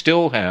this. We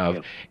still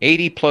have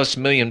 80-plus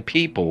million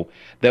people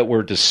that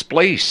were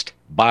displaced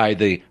by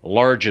the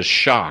largest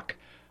shock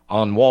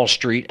on Wall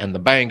Street and the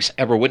banks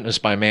ever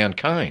witnessed by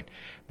mankind.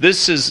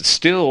 This is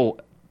still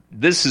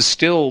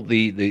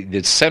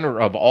the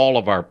center of all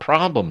of our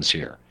problems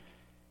here.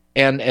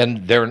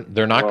 And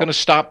they're not going to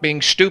stop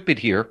being stupid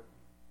here.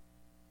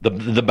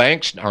 The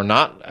banks are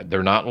not,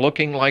 they're not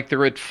looking like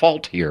they're at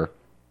fault here,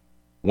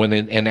 when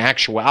in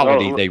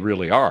actuality they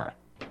really are.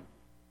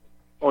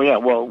 Oh, yeah,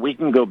 well, we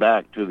can go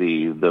back to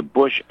the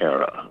Bush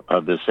era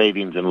of the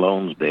savings and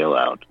loans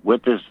bailout.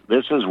 With this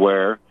is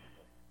where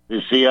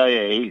the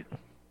CIA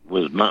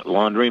was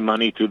laundering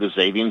money through the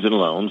savings and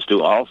loans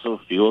to also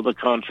fuel the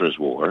Contras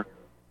war.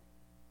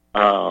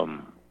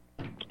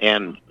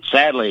 And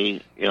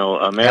sadly, you know,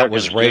 Americans that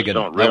was Reagan.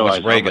 Don't realize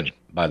that was Reagan,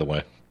 by the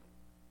way.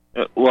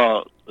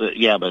 Well,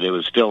 yeah, but it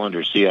was still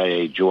under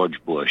CIA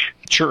George Bush.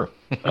 Sure.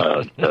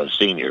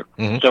 Senior.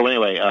 Mm-hmm. So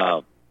anyway,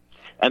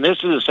 and this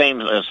is the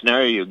same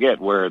scenario you get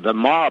where the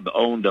mob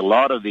owned a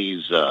lot of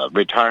these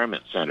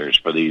retirement centers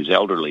for these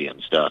elderly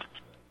and stuff.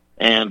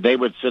 And they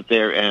would sit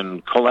there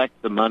and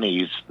collect the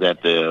monies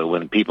that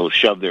when people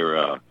shove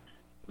their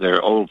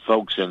old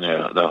folks in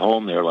the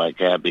home there like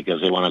that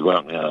because they want to go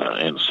out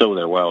and sow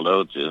their wild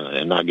oats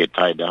and not get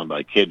tied down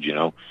by kids,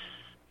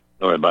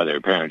 or by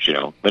their parents,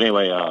 But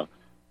anyway,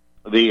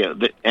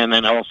 and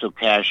then also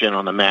cash in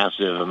on the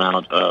massive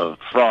amount of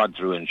fraud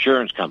through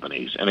insurance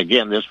companies. And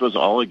again, this was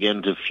all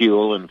again to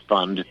fuel and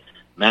fund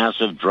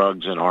massive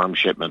drugs and arms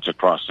shipments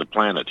across the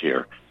planet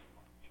here.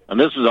 And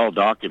this is all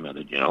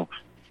documented,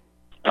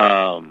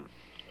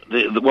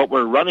 what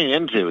we're running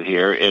into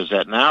here is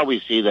that now we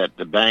see that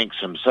the banks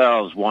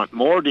themselves want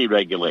more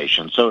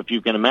deregulation. So if you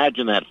can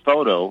imagine that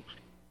photo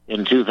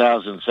in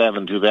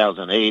 2007,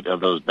 2008 of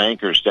those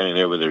bankers standing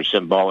there with their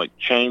symbolic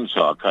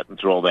chainsaw cutting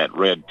through all that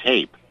red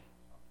tape,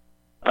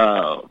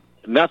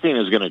 nothing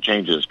is going to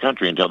change this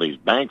country until these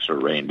banks are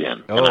reined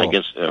in. Oh, and I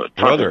guess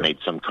Trump had made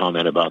some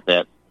comment about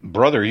that.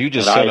 Brother, you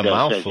just said a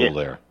mouthful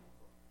there.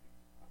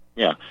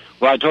 Yeah.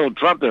 Well, I told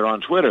Trump there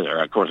on Twitter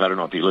there. Of course, I don't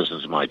know if he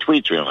listens to my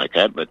tweets or anything like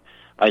that, but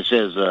I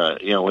says,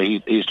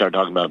 he started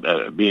talking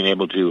about being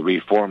able to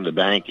reform the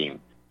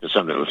banking to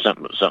something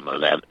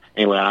like that.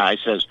 Anyway, I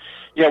says,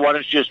 why don't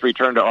you just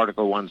return to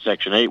Article 1,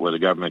 Section 8, where the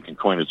government can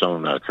coin its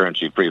own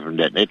currency free from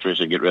debt and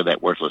interest and get rid of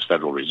that worthless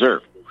Federal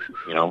Reserve,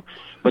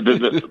 But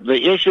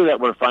the issue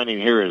that we're finding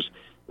here is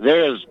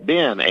there has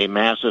been a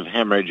massive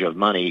hemorrhage of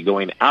money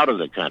going out of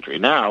the country.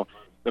 Now,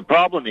 the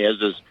problem is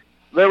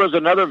there was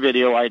another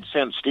video I'd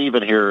sent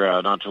Stephen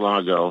here not too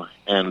long ago,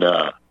 and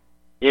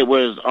it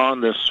was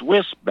on the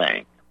Swiss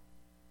bank.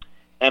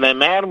 And a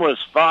man was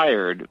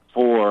fired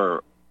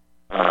for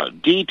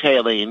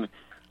detailing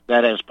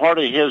that as part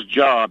of his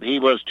job, he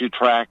was to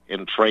track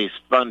and trace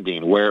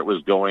funding, where it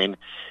was going.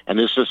 And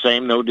this is the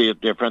same, no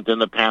different than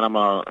the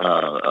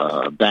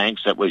Panama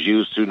banks that was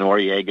used through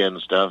Noriega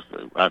and stuff.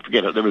 I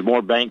forget, there was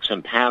more banks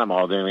in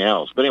Panama than anything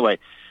else. But anyway,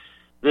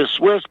 this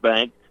Swiss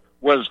bank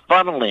was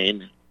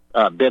funneling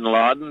bin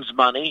Laden's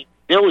money,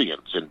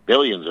 billions and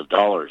billions of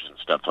dollars and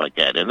stuff like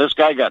that. And this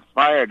guy got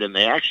fired, and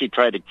they actually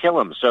tried to kill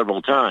him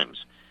several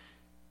times.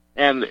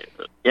 And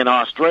in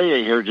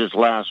Australia here just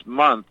last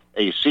month,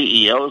 a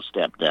CEO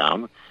stepped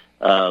down.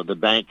 The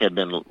bank had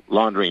been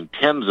laundering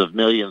tens of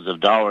millions of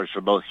dollars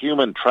for both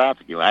human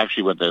trafficking.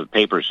 Actually, what the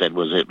paper said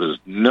was it was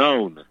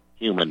known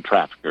human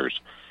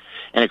traffickers.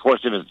 And, of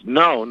course, if it's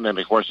known, then,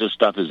 of course, this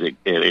stuff is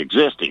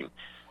existing.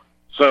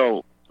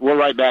 So we're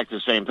right back to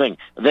the same thing.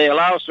 They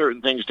allow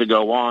certain things to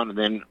go on,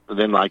 and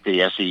then like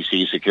the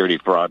SEC security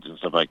frauds and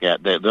stuff like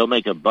that, they'll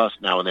make a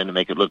bust now and then to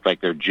make it look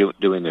like they're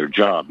doing their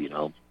job,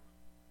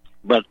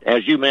 But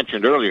as you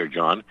mentioned earlier,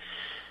 John,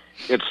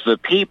 it's the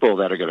people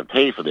that are going to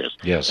pay for this.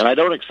 Yes. And I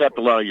don't accept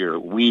a lot of your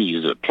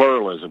we's,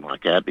 pluralism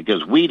like that,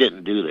 because we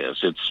didn't do this.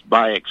 It's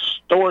by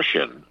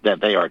extortion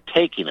that they are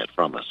taking it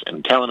from us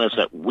and telling us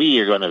that we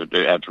are going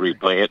to have to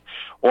repay it,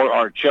 or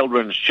our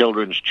children's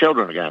children's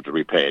children are going to have to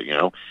repay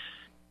it,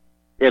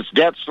 It's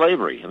debt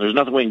slavery, and there's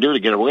nothing we can do to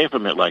get away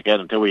from it like that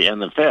until we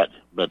end the Fed.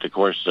 But, of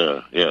course,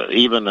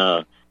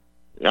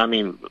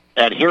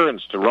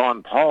 adherence to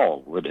Ron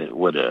Paul would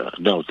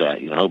note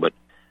that,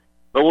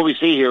 But what we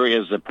see here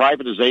is the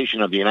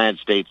privatization of the United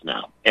States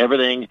now.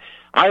 Everything.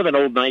 I have an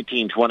old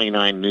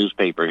 1929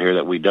 newspaper here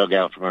that we dug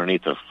out from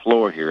underneath the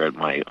floor here at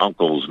my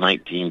uncle's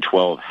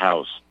 1912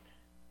 house.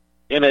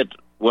 In it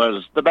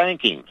was the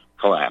banking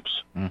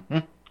collapse. Mm-hmm.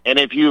 And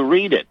if you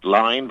read it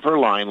line for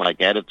line like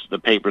that, the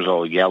paper's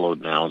all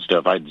yellowed now and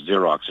stuff. I'd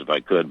Xerox if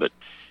I could,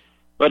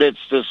 but it's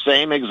the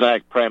same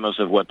exact premise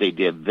of what they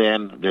did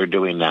then, they're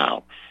doing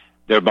now.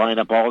 They're buying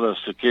up all the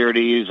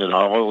securities and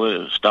all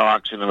the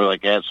stocks and everything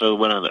like that. So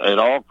when it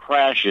all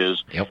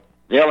crashes,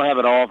 they'll have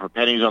it all for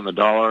pennies on the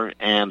dollar,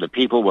 and the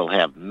people will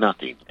have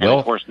nothing. And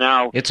of course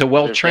now it's a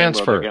wealth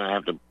transfer. They're going to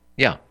have to.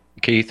 Yeah,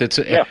 Keith.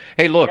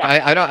 Hey, look,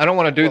 I don't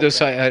want to do this.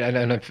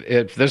 And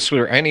if this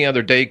were any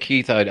other day,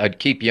 Keith, I'd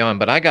keep you on.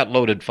 But I got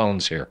loaded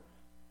phones here.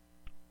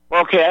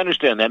 Well, okay, I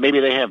understand that. Maybe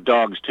they have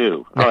dogs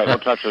too. All right, we'll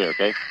talk to you.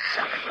 Okay.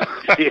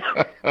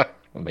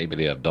 Maybe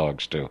they have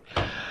dogs too.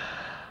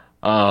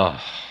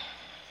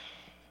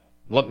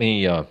 Let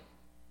me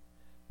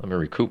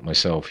recoup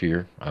myself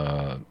here.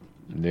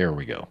 There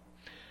we go.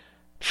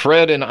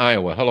 Fred in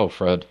Iowa. Hello,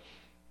 Fred.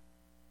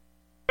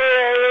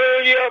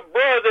 Hallelujah,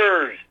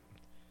 brothers.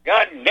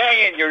 God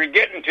dang it, you're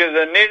getting to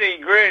the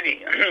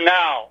nitty-gritty.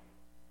 Now,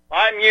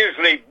 I'm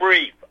usually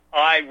brief.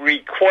 I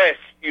request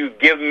you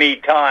give me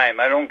time.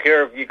 I don't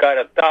care if you got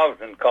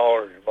 1,000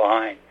 callers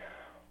behind.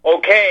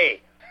 Okay,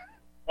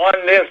 on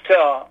this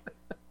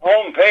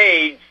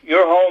homepage,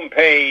 your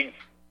homepage,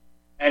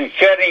 and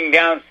shutting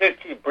down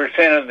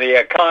 60% of the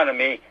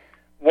economy,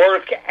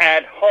 work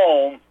at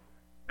home,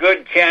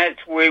 good chance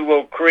we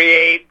will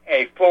create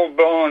a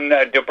full-blown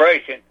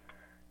depression.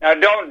 Now,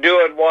 don't do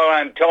it while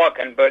I'm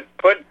talking, but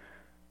put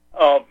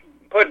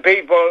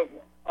people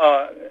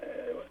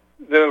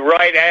the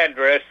right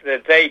address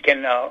that they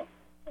can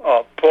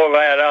pull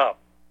that up.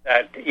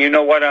 You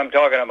know what I'm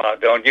talking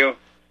about, don't you?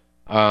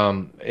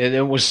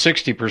 It was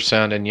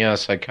 60%, and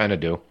yes, I kind of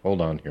do.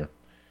 Hold on here.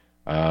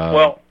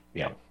 Well,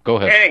 yeah, go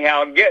ahead.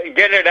 Anyhow,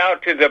 get it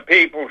out to the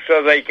people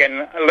so they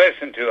can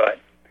listen to it.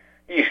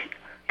 He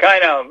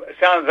kind of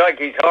sounds like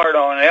he's hard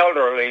on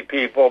elderly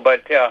people,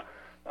 but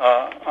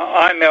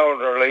I'm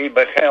elderly,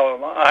 but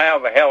I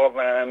have a hell of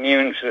an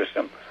immune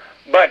system.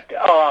 But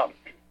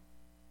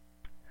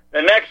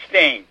the next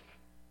thing,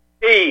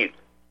 Steve,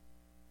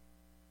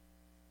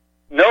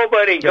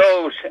 nobody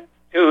goes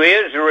to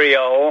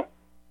Israel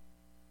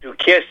to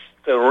kiss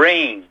the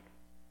ring.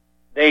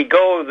 They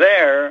go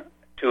there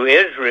to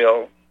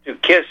Israel to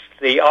kiss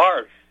the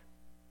arse.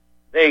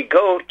 They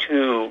go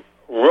to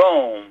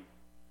Rome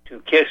to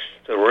kiss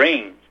the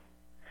ring.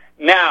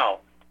 Now,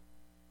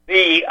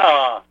 the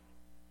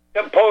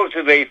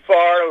supposedly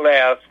far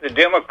left, the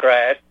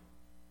Democrats,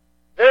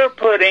 they're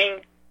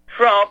putting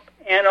Trump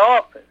in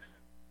office.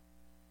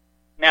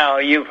 Now,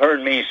 you've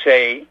heard me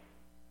say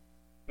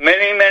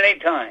many, many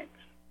times,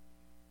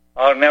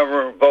 I'll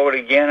never vote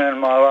again in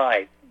my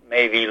life,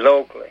 maybe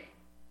locally,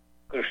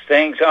 because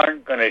things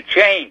aren't going to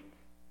change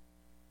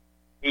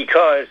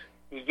because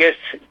he gets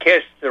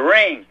kissed the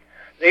ring.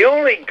 The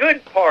only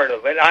good part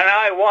of it, and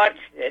I watched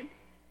it,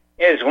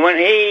 is when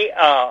he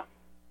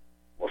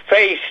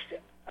faced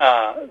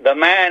the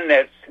man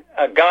that's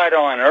a God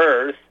on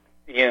earth,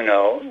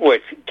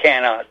 which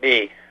cannot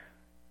be.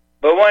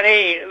 But when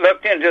he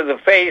looked into the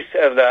face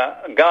of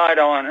the God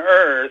on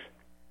earth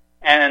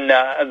and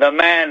the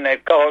man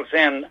that calls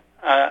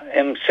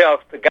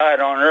himself the God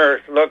on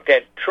earth looked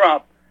at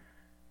Trump,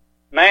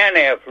 man,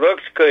 if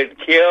looks could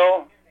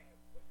kill,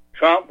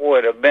 Trump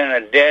would have been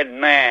a dead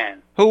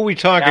man. Who are we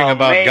talking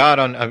about? God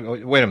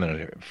on... wait a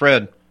minute,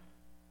 Fred.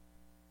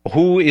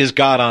 Who is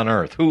God on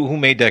earth? Who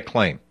made that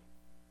claim?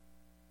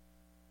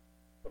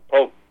 The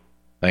Pope.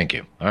 Thank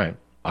you. All right.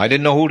 I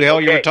didn't know who the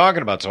hell you were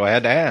talking about, so I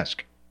had to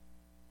ask.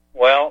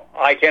 Well,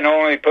 I can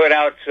only put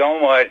out so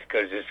much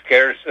because it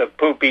scares the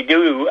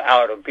poopy-doo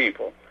out of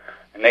people,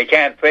 and they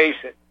can't face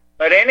it.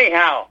 But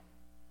anyhow,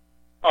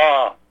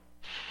 I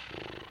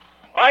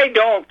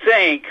don't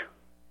think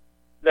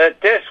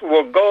that this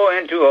will go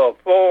into a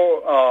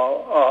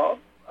full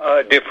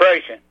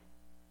depression.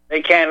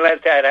 They can't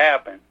let that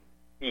happen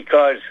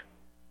because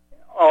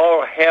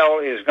all hell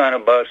is going to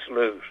bust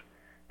loose.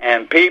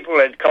 And people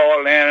that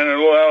call in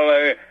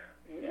and,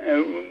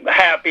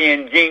 happy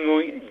and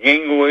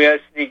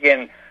jingoistic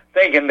and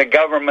thinking the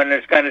government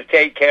is going to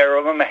take care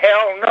of them.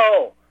 Hell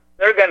no.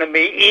 They're going to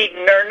be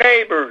eating their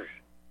neighbors.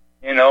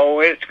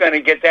 It's going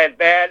to get that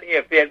bad.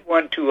 If it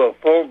went to a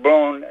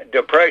full-blown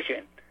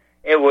depression,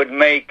 it would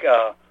make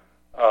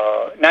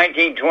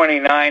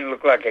 1929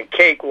 look like a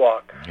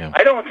cakewalk. Yeah.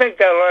 I don't think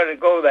they'll let it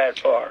go that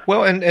far.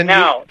 Well, and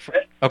now...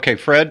 Okay,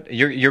 Fred,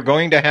 you're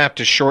going to have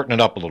to shorten it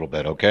up a little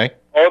bit, okay?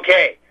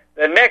 Okay.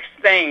 The next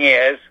thing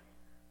is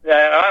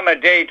that I'm a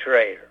day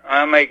trader.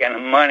 I'm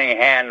making money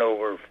hand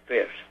over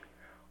fist.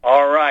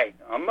 All right.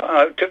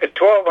 I took a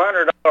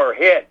 $1,200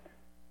 hit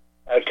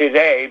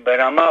today, but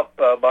I'm up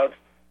about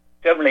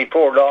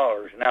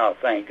 $74 now,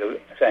 thank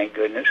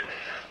goodness.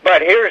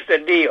 But here's the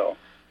deal.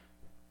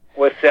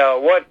 With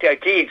what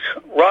Keith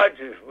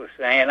Rogers was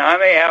saying, I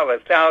may have a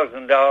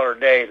 $1,000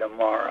 day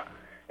tomorrow.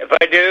 If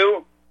I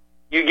do,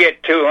 you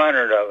get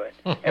 200 of it.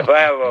 If I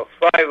have a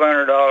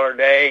 $500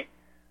 day,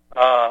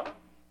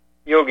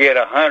 you'll get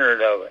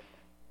 100 of it.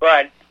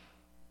 But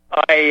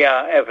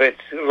if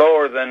it's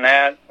lower than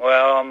that,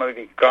 well, I'm going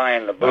to be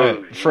crying the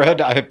blues. Fred,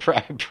 I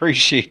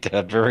appreciate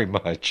that very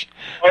much.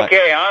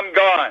 Okay, I'm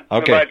gone.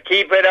 Okay. But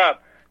keep it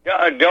up.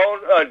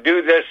 Don't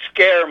do this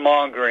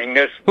scaremongering,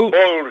 this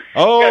bullshit.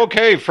 Oh,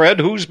 okay, Fred.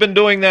 Who's been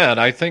doing that?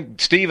 I think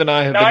Steve and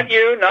I have Not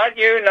you.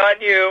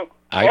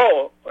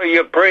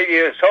 Your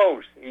previous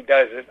host. He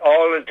does it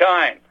all the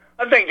time.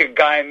 I think the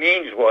guy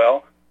means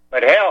well,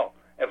 but hell,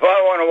 if I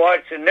want to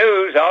watch the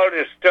news, I'll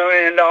just tune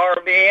into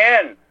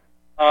RBN.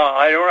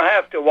 I don't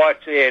have to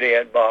watch the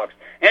Idiot Box.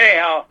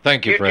 Anyhow,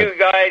 thank you, Fred. You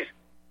guys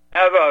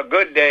have a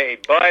good day.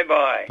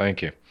 Bye-bye.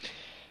 Thank you.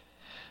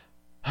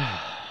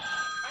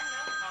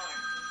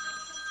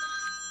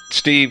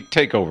 Steve,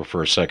 take over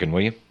for a second,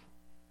 will you?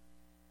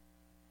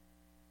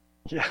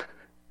 Yeah.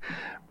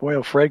 Boy,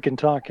 oh, Fred can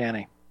talk, can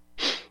he?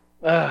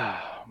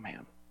 Oh,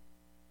 man.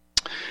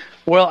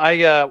 Well,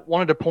 I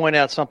wanted to point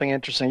out something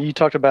interesting. You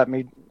talked about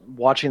me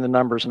watching the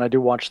numbers, and I do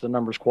watch the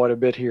numbers quite a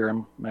bit here.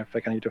 Matter of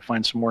fact, I need to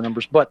find some more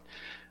numbers. But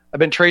I've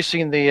been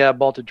tracing the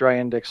Baltic Dry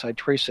Index. I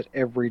trace it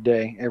every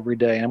day.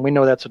 And we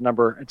know that's a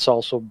number. It's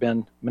also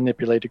been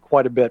manipulated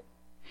quite a bit.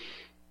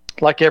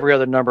 Like every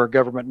other number,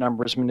 government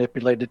number is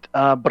manipulated.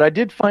 But I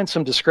did find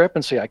some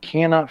discrepancy. I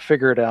cannot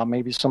figure it out.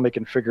 Maybe somebody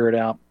can figure it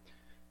out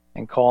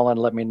and call and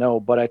let me know.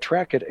 But I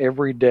track it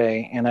every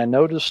day, and I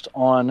noticed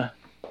on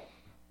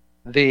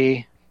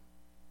the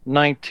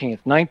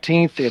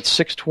 19th, it's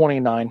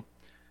 629.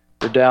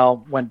 The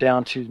Dow went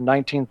down to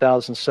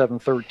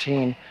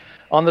 19,713.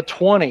 On the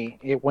 20th,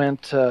 it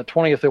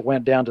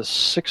went down to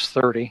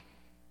 630.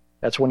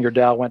 That's when your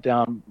Dow went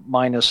down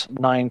minus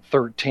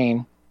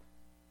 913.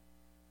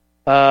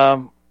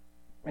 And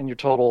your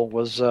total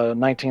was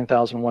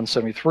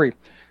 19,173.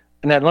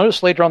 And I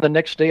noticed later on the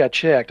next day I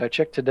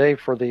checked today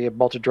for the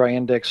Baltic Dry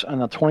Index. On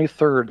the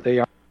 23rd,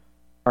 they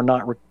are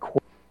not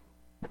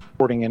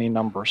recording any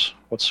numbers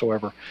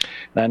whatsoever.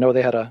 And I know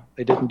they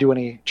didn't do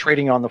any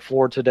trading on the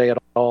floor today at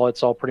all.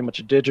 It's all pretty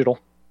much digital.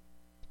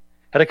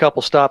 Had a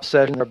couple stop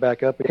sessions. They're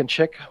back up. You can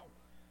check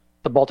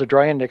the Baltic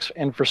Dry Index,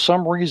 and for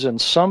some reason,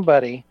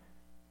 somebody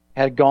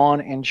had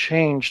gone and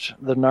changed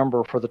the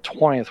number for the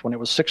 20th when it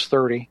was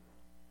 6:30.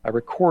 I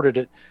recorded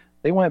it.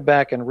 They went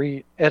back and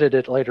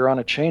re-edited it later on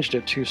and changed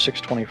it to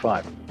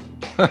 6:25.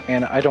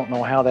 And I don't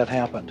know how that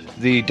happened.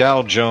 The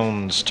Dow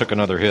Jones took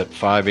another hit,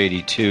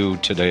 582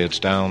 today. It's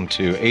down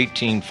to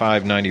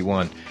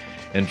 18,591.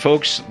 And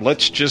folks,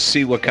 let's just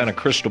see what kind of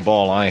crystal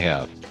ball I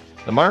have.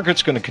 The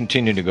market's going to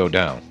continue to go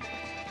down.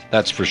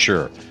 That's for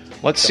sure.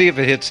 Let's see if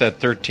it hits that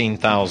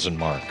 13,000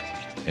 mark.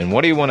 And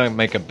what do you want to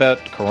make a bet?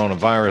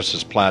 Coronavirus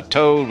is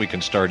plateaued. We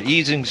can start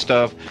easing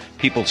stuff.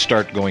 People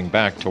start going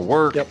back to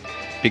work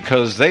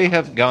because they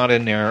have got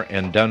in there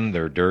and done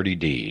their dirty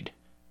deed.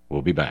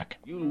 We'll be back.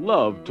 You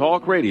love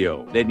talk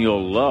radio? Then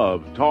you'll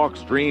love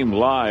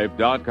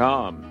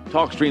TalkStreamLive.com.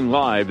 TalkStream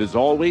Live is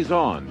always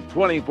on,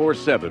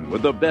 24/7,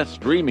 with the best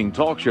streaming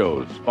talk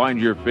shows.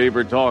 Find your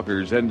favorite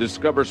talkers and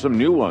discover some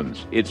new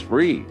ones. It's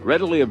free,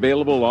 readily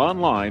available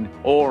online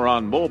or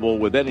on mobile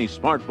with any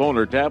smartphone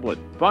or tablet.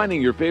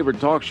 Finding your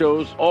favorite talk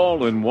shows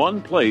all in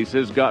one place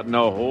has gotten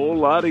a whole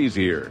lot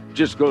easier.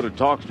 Just go to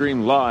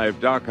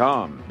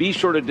TalkStreamLive.com. Be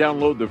sure to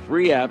download the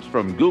free apps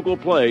from Google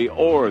Play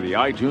or the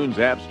iTunes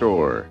App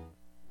Store.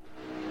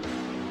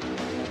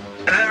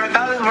 The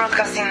Republic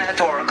Broadcasting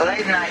Network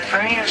late night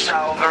premiere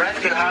show of Red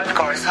Pill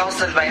Hardcore is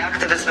hosted by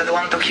activists that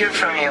want to hear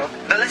from you,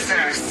 the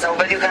listeners. So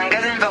that you can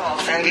get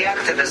involved in the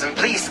activism,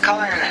 please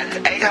call in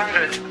at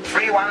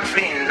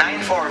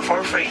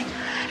 800-313-9443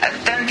 at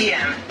 10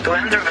 p.m. to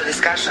enter the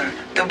discussion.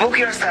 To book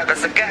yourself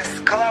as a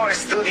guest, call our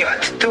studio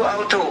at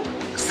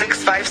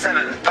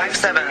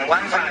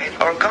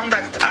 202-657-5715 or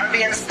contact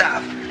RBN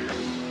staff.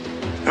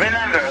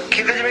 Remember,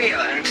 keep it real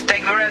and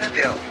take the Red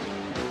Pill.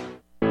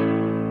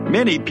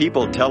 Many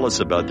people tell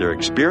us about their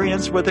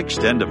experience with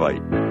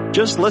Extendivite.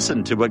 Just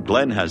listen to what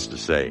Glenn has to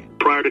say.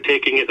 Prior to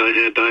taking it, I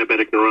had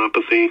diabetic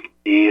neuropathy.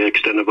 The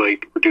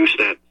Extendivite reduced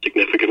that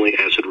significantly.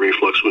 Acid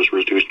reflux was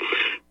reduced.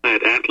 I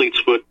had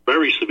athlete's foot,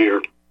 very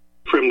severe.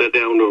 Trimmed that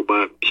down to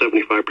about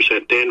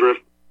 75%. Dandruff,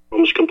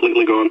 almost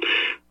completely gone.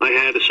 I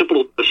had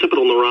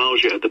occipital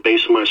neuralgia at the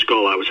base of my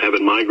skull. I was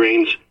having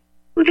migraines,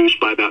 reduced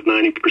by about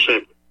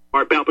 90%.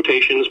 Heart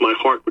palpitations, my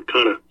heart would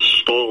kind of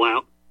stall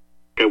out.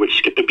 I would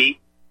skip a beat.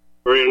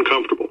 Very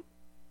uncomfortable.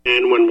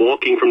 And when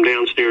walking from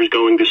downstairs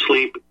going to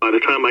sleep, by the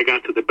time I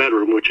got to the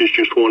bedroom, which is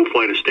just one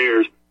flight of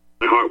stairs,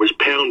 my heart was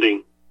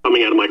pounding,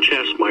 coming out of my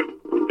chest. My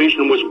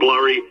vision was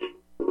blurry.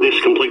 This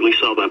completely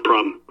solved that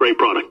problem. Great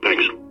product.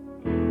 Thanks.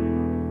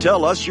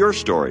 Tell us your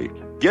story.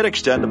 Get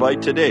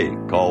Extendivite today.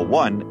 Call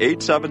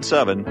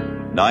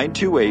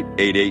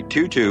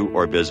 1-877-928-8822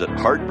 or visit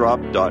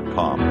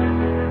heartdrop.com.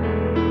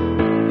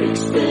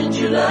 Extend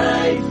your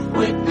life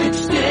with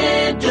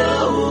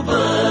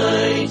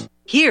Extendivite.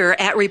 Here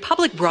at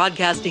Republic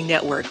Broadcasting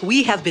Network,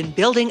 we have been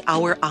building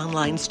our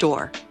online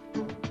store.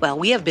 Well,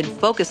 we have been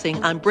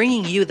focusing on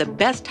bringing you the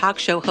best talk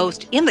show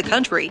host in the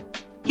country.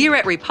 Here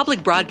at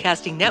Republic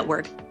Broadcasting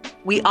Network,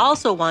 we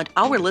also want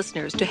our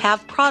listeners to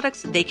have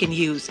products they can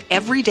use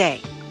every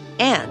day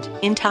and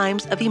in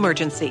times of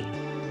emergency.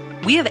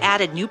 We have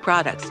added new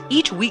products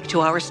each week to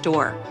our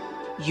store.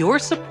 Your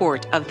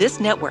support of this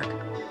network,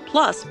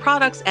 plus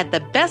products at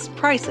the best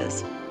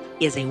prices,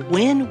 is a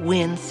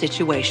win-win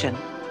situation.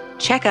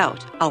 Check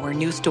out our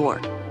new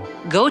store.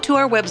 Go to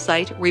our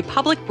website,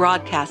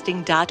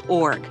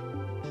 republicbroadcasting.org,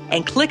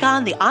 and click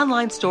on the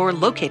online store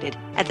located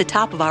at the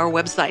top of our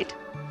website.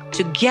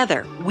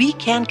 Together, we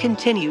can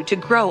continue to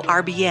grow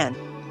RBN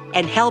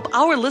and help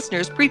our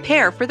listeners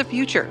prepare for the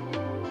future.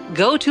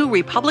 Go to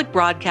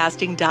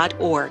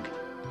republicbroadcasting.org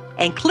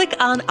and click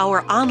on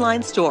our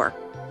online store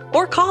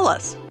or call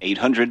us.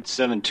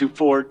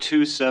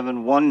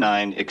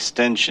 800-724-2719,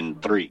 extension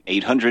 3.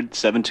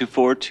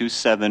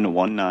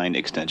 800-724-2719,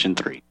 extension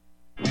 3.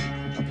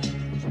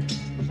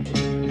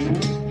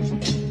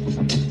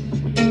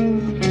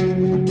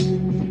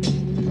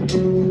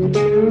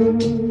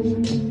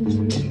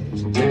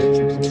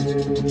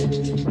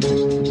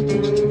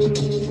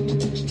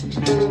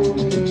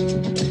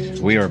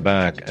 We are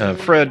back.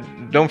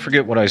 Fred, don't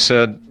forget what I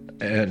said,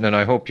 and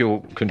I hope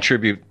you'll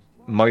contribute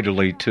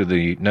mightily to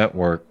the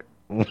network.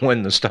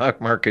 When the stock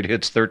market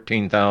hits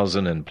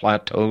 13,000 and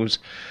plateaus,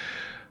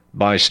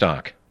 buy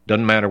stock.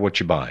 Doesn't matter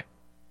what you buy.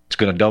 It's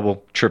going to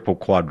double, triple,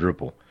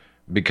 quadruple.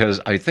 Because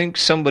I think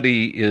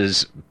somebody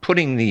is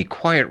putting the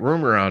quiet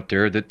rumor out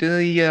there that,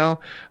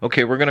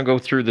 okay, we're going to go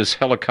through this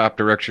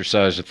helicopter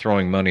exercise of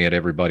throwing money at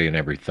everybody and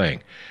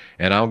everything.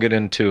 And I'll get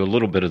into a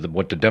little bit of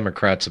what the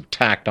Democrats have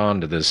tacked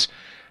on to this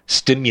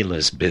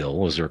stimulus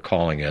bill, as they're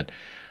calling it,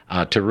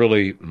 to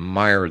really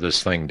mire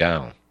this thing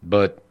down.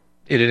 But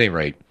at any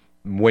rate,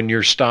 when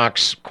your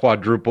stocks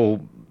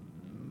quadruple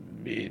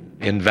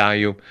in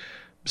value,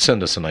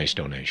 send us a nice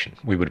donation.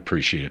 We would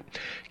appreciate it.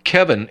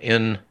 Kevin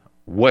in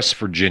West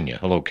Virginia.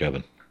 Hello,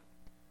 Kevin.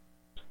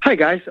 Hi,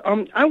 guys.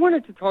 I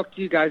wanted to talk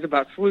to you guys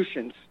about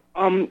solutions.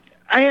 I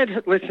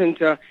had listened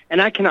to,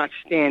 and I cannot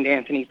stand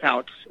Anthony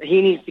Fauci.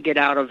 He needs to get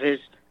out of his.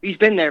 He's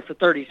been there for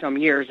 30-some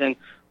years, and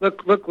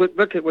look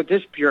at what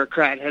this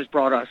bureaucrat has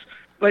brought us.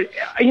 But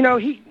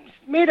he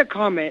made a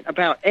comment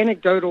about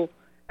anecdotal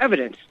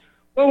evidence.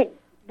 Well,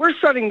 we're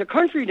shutting the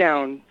country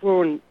down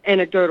for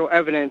anecdotal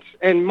evidence,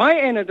 and my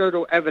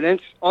anecdotal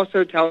evidence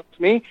also tells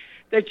me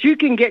that you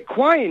can get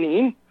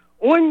quinine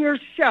on your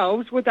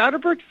shelves without a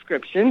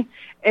prescription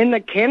in the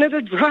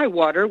Canada Dry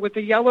water with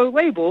a yellow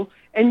label,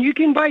 and you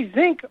can buy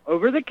zinc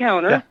over the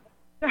counter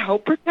to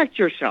help protect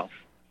yourself.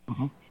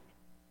 Mm-hmm.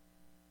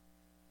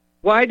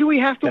 Why do we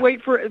have to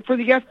wait for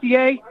the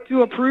FDA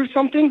to approve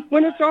something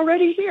when it's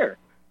already here?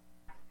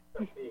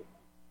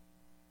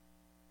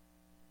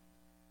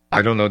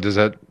 I don't know. Does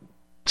that,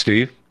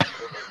 Steve?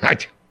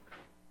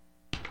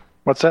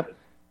 What's that?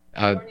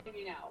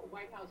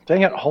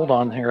 Dang it! Hold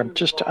on here.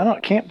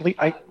 Can't believe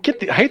I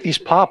hate these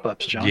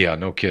pop-ups, John. Yeah,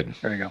 no kidding.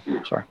 There you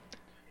go. Sorry.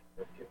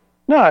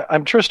 No,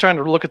 I'm just trying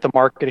to look at the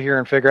market here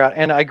and figure out.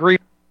 And I agree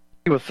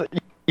with a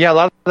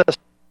lot of that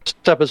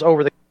stuff is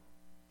over the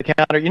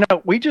counter.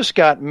 We just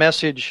got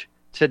message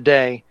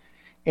today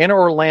in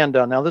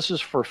Orlando. Now this is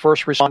for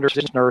first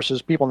responders,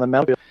 nurses, people in the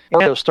medical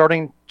field.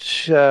 Starting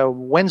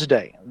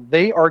Wednesday,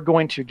 they are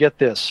going to get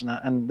this,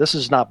 and this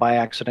is not by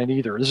accident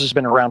either. This has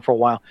been around for a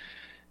while,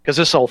 because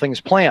this whole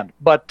thing's planned.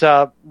 But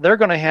they're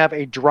going to have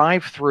a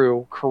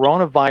drive-through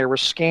coronavirus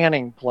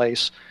scanning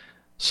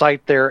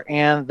site there,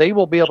 and they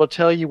will be able to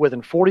tell you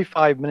within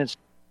 45 minutes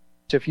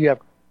if you have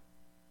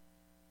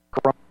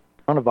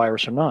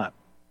coronavirus or not.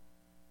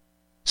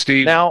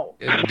 Steve, now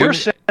we're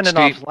sending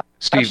off.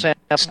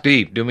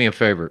 Steve, do me a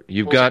favor.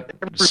 You've got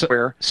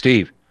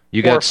Steve.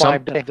 You 4 got or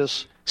 5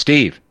 days.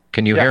 Steve,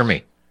 can you hear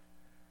me?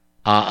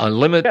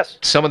 Limit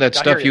some of that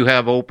stuff you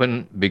have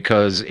open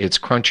because it's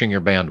crunching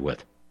your bandwidth.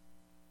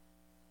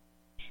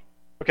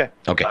 Okay.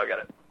 I got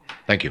it.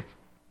 Thank you.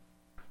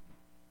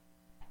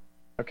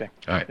 Okay.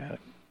 All right.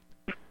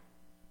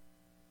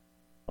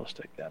 Let's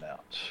take that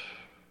out.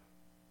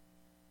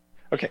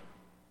 Okay.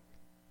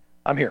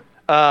 I'm here.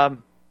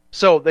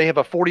 So they have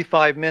a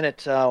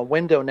 45-minute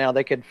window now.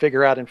 They can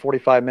figure out in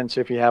 45 minutes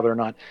if you have it or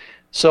not.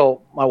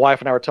 So my wife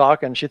and I were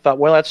talking. She thought,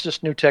 well, that's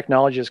just new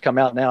technology that's come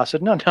out now. I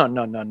said, no.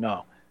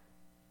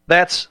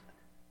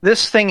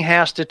 This thing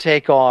has to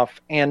take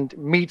off and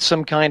meet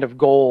some kind of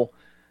goal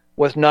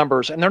with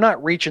numbers, and they're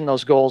not reaching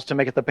those goals to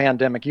make it the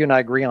pandemic. You and I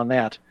agree on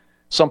that.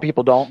 Some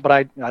people don't,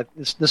 but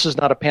this is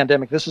not a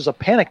pandemic. This is a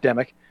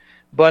panicdemic.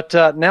 But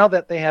now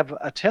that they have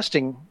a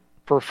testing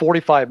for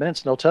 45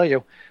 minutes, and they'll tell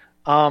you,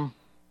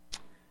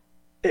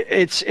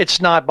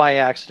 it's not by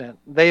accident.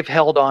 They've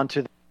held on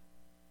to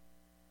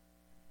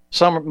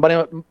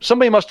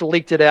somebody must have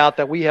leaked it out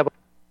that we have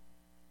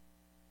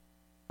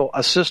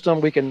a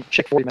system we can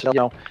check for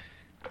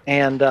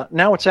and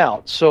now it's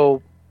out.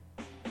 So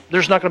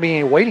there's not going to be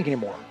any waiting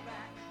anymore.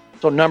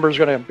 So numbers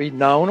are going to be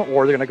known,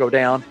 or they're going to go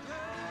down.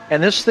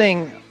 And this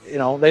thing,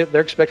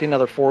 they're expecting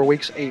another 4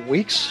 weeks, 8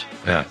 weeks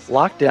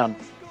lockdown.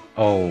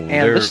 Oh,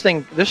 and this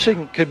thing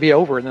could be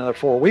over in another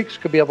 4 weeks.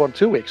 Could be over in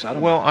 2 weeks.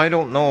 I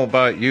don't know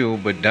about you,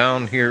 but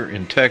down here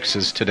in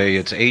Texas today,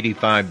 it's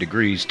 85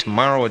 degrees.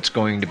 Tomorrow, it's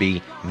going to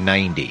be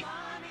 90.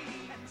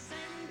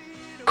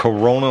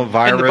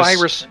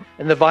 Coronavirus.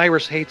 And the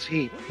virus hates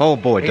heat. Oh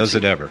boy, does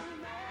it ever!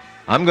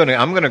 I'm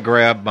gonna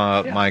grab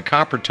my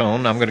copper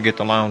tone. I'm gonna get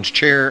the lounge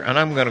chair, and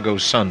I'm gonna go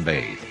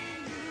sunbathe.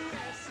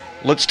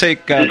 Let's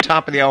take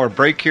top of the hour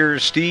break here,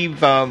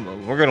 Steve.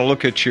 We're gonna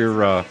look at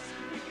your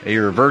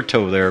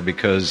Verto there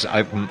because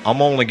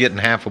I'm only getting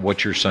half of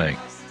what you're saying.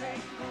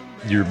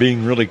 You're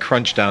being really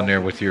crunched down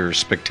there with your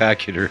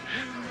spectacular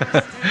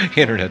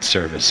internet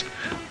service.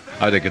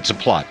 I think it's a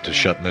plot to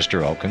shut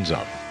Mr. Elkins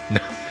up.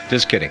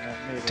 Just kidding.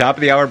 Top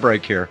of the hour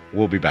break here.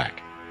 We'll be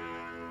back.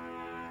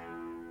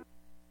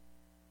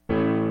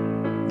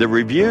 The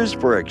reviews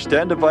for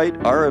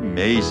Extendivite are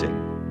amazing.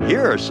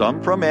 Here are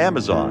some from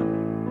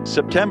Amazon.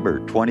 September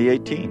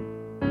 2018.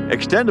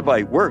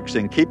 Extendivite works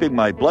in keeping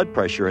my blood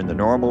pressure in the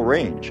normal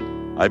range.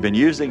 I've been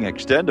using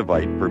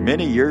Extendivite for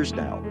many years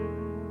now.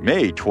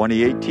 May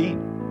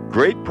 2018.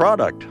 Great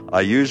product.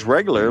 I use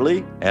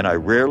regularly and I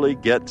rarely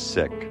get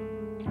sick.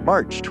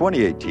 March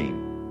 2018.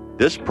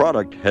 This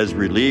product has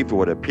relieved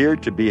what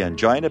appeared to be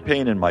angina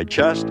pain in my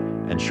chest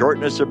and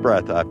shortness of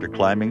breath after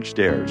climbing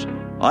stairs.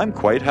 I'm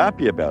quite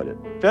happy about it.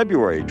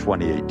 February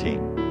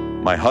 2018.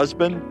 My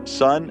husband,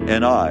 son,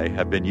 and I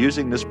have been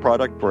using this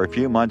product for a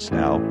few months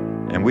now,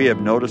 and we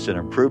have noticed an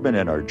improvement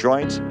in our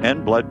joints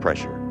and blood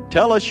pressure.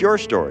 Tell us your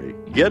story.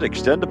 Get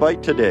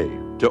Extendivite today.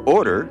 To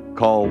order,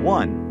 call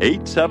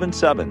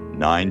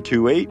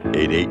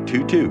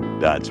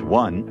 1-877-928-8822. That's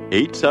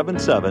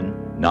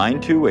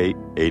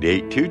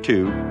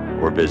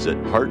 1-877-928-8822. Or visit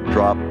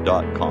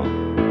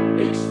heartdrop.com.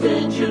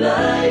 Extend your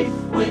life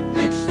with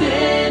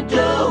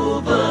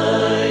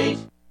Extendivite.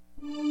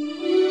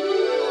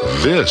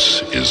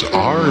 This is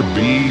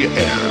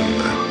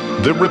RBN,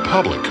 the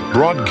Republic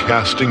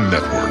Broadcasting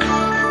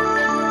Network.